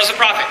sign of Jonas the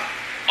prophet."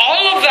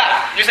 All of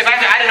that. You say,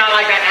 "Pastor, I did not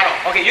like that at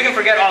all." Okay, you can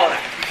forget all of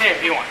that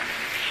if you want.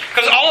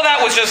 Because all of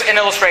that was just an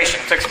illustration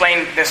to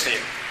explain this to you.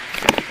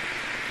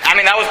 I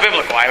mean, that was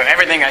biblical.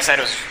 Everything I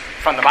said was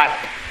from the Bible.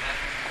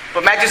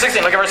 But Matthew 16,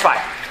 look at verse 5.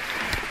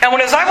 And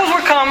when his disciples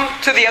were come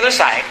to the other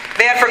side,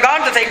 they had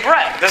forgotten to take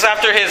bread. This is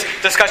after his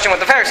discussion with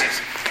the Pharisees.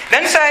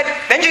 Then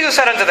Jesus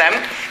said unto them,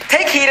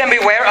 take heed and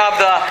beware of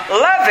the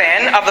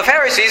leaven of the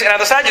Pharisees and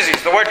of the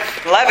Sadducees. The word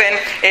leaven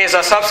is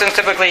a substance,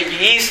 typically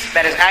yeast,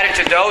 that is added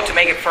to dough to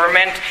make it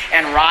ferment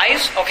and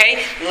rise.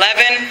 Okay?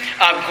 Leaven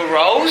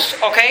grows.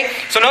 Okay?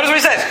 So notice what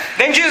he says.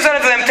 Then Jesus said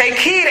unto them, take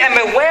heed and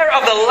beware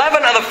of the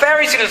leaven of the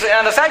Pharisees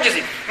and the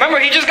Sadducees.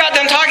 Remember, he just got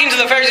done talking to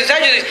the Pharisees and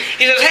Sadducees.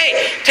 He says,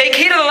 hey, take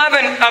heed of the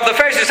leaven of the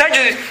Pharisees and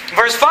Sadducees.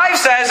 Verse 5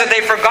 says that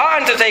they've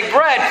forgotten to take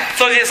bread.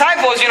 So the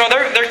disciples,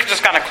 they're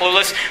just kind of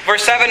clueless.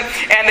 Verse 7,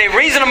 and they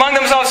reason among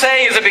themselves,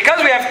 saying, is it because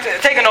we have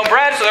taken no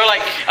bread? So they're like,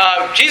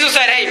 Jesus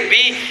said, hey,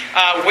 be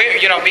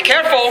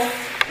careful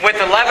with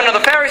the leaven of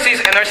the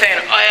Pharisees. And they're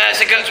saying, oh yeah, is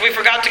it because we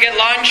forgot to get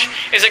lunch?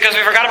 Is it because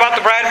we forgot about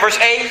the bread? Verse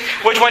 8,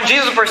 which when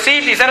Jesus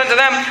perceived, he said unto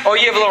them, oh,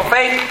 ye have little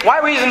faith, why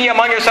reason ye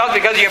among yourselves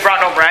because ye have brought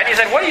no bread? He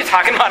said, what are you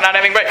talking about not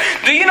having bread?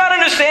 Do you not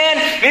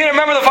understand? Neither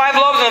remember the 5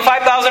 loaves and the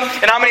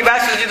 5,000 and how many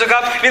baskets you took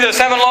up? Neither the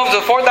 7 loaves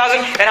and the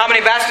 4,000 and how many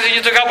baskets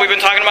you took up? We've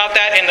been talking about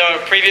that in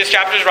the previous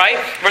chapters, right?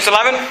 Verse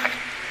 11.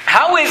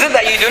 How is it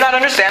that you do not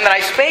understand that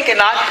I spake it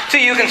not to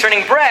you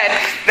concerning bread,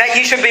 that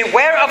ye should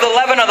beware of the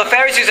leaven of the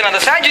Pharisees and of the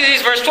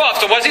Sadducees? Verse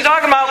 12. So what's he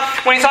talking about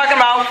when he's talking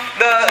about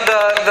the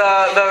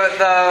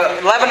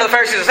leaven of the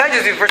Pharisees and the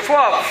Sadducees? Verse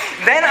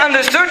 12. Then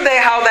understood they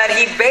how that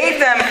he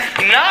bade them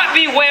not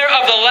beware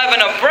of the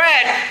leaven of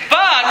bread,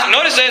 but,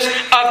 notice this,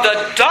 of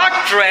the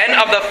doctrine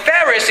of the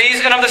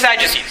Pharisees and of the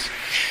Sadducees.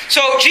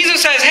 So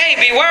Jesus says, hey,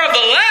 beware of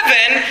the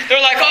leaven.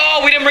 They're like, oh,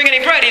 we didn't bring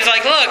any bread. He's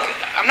like, look,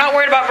 I'm not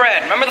worried about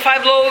bread. Remember the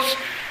 5 loaves?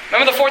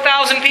 Remember the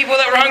 4,000 people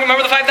that were hungry?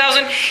 Remember the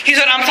 5,000? He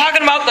said, I'm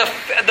talking about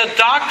the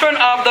doctrine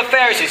of the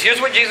Pharisees.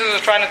 Here's what Jesus is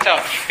trying to tell.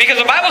 Because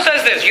the Bible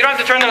says this. You don't have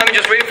to turn there. Let me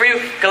just read it for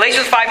you.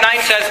 Galatians 5:9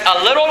 says,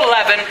 a little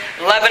leaven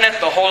leaveneth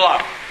the whole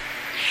lump.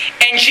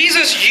 And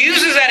Jesus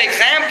uses that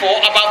example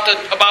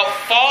about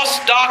false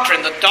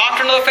doctrine, the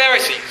doctrine of the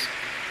Pharisees.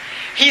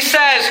 He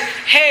says,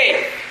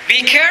 hey,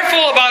 be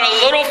careful about a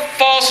little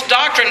false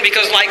doctrine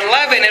because like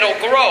leaven, it'll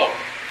grow.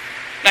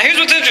 Now here's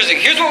what's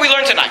interesting. Here's what we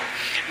learned tonight.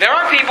 There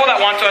are people that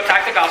want to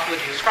attack the gospel of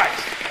Jesus Christ.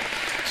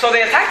 So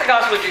they attack the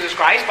gospel of Jesus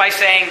Christ by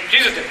saying,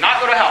 Jesus did not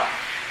go to hell.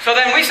 So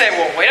then we say,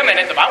 well, wait a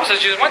minute, the Bible says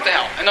Jesus went to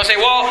hell. And they'll say,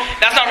 well,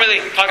 that's not really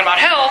talking about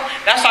hell,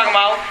 that's talking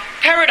about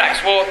paradise.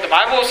 Well, the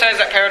Bible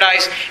says that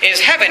paradise is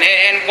heaven.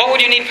 And what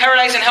would you need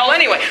paradise and hell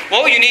anyway?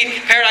 Well, you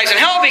need paradise and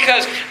hell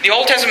because the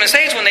Old Testament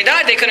saints, when they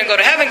died, they couldn't go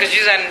to heaven because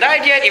Jesus hadn't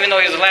died yet, even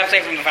though he was the Lamb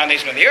slain from the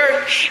foundation of the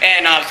earth.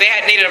 And they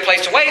had needed a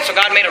place to wait, so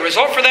God made a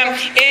resort for them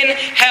in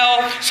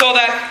hell so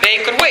that they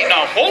could wait.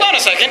 Now, hold on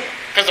a second.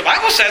 Because the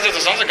Bible says that the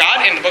sons of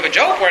God in the book of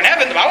Job were in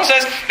heaven. The Bible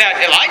says that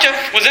Elijah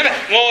was in heaven.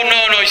 Well,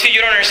 no, you see,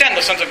 you don't understand.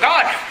 The sons of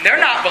God, they're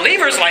not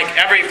believers like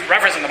every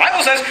reference in the Bible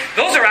says.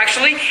 Those are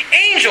actually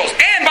angels.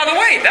 And by the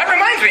way, that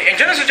reminds me, in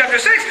Genesis chapter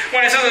 6,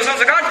 when it says the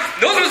sons of God,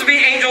 those must be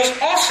angels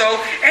also.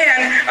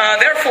 And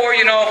therefore,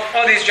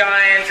 all these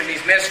giants and these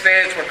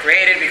misfits were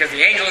created because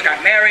the angels got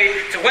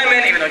married to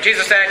women, even though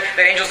Jesus said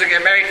that angels would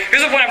get married.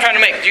 Here's the point I'm trying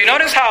to make. Do you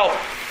notice how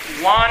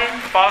one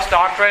false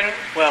doctrine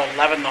will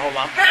leaven the whole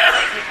lump?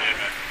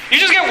 You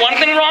just get one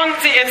thing wrong.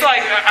 See, it's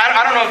like,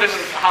 I don't know if this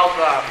is how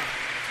the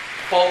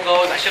quote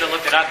goes. I should have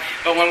looked it up.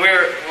 But when we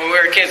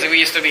were kids, we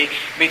used to be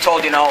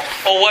told, oh,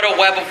 what a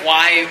web of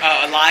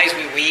lies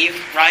we weave,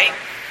 right?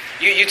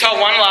 You tell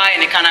one lie,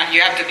 and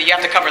you have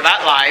to cover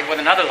that lie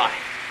with another lie.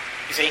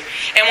 You see?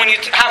 And when you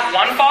have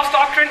one false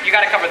doctrine, you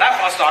got to cover that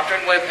false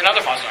doctrine with another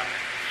false doctrine.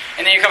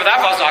 And then you cover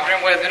that false doctrine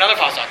with another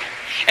false doctrine.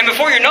 And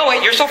before you know it,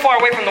 you're so far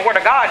away from the Word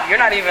of God,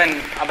 you're not even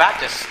a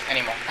Baptist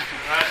anymore.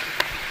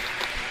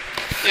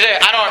 You say,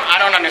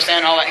 I don't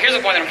understand all that. Here's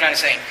the point that I'm trying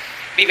to say.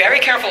 Be very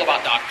careful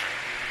about doctrine.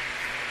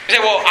 You say,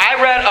 well, I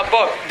read a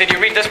book. Did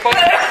you read this book?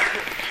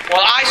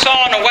 Well, I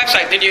saw on a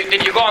website. Did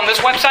you go on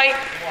this website?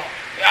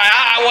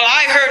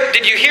 I heard.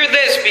 Did you hear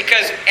this?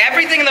 Because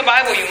everything in the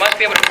Bible, you must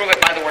be able to prove it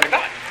by the Word of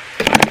God.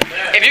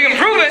 If you can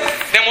prove it,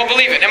 then we'll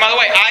believe it. And by the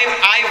way,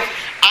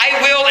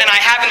 I will, and I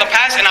have in the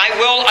past, and I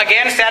will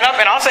again stand up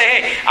and I'll say,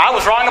 hey, I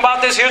was wrong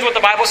about this. Here's what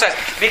the Bible says.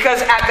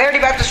 Because at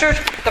Verity Baptist Church,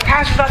 the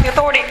pastor's not the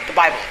authority. The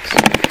Bible is.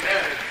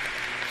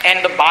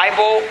 And the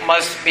Bible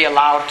must be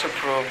allowed to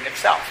prove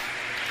itself.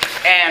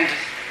 And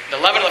the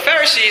leaven of the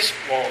Pharisees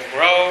will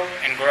grow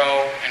and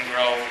grow and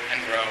grow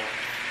and grow.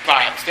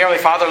 Right. Dear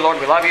Heavenly Father, Lord,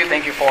 we love you.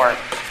 Thank you for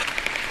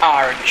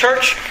our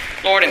church,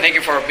 Lord, and thank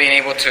you for being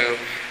able to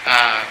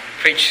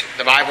preach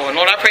the Bible. And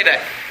Lord, I pray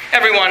that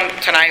everyone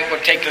tonight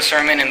would take the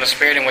sermon in the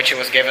spirit in which it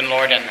was given,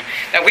 Lord, and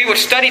that we would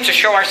study to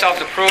show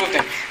ourselves approved.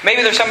 And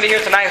maybe there's somebody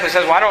here tonight who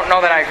says, well, I don't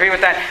know that I agree with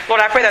that.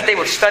 Lord, I pray that they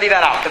would study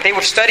that out, that they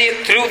would study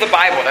it through the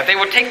Bible, that they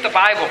would take the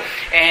Bible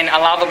and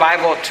allow the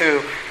Bible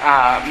to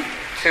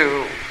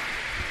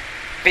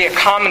be a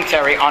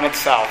commentary on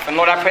itself. And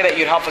Lord, I pray that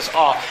you'd help us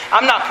all.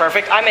 I'm not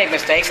perfect. I make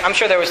mistakes. I'm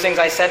sure there was things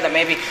I said that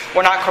maybe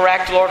were not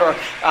correct, Lord, or,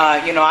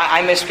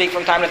 I misspeak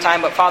from time to time.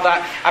 But Father,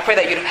 I pray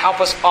that you'd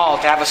help us all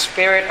to have a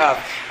spirit of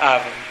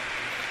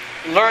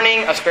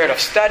learning, a spirit of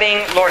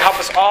studying. Lord, help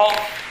us all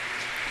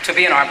to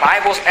be in our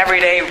Bibles every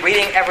day,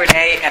 reading every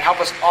day, and help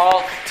us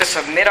all to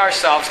submit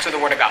ourselves to the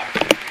Word of God.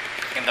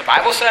 If the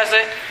Bible says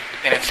it,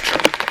 then it's true.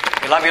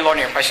 We love you, Lord,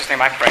 in your precious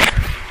name I pray.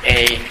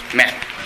 Amen.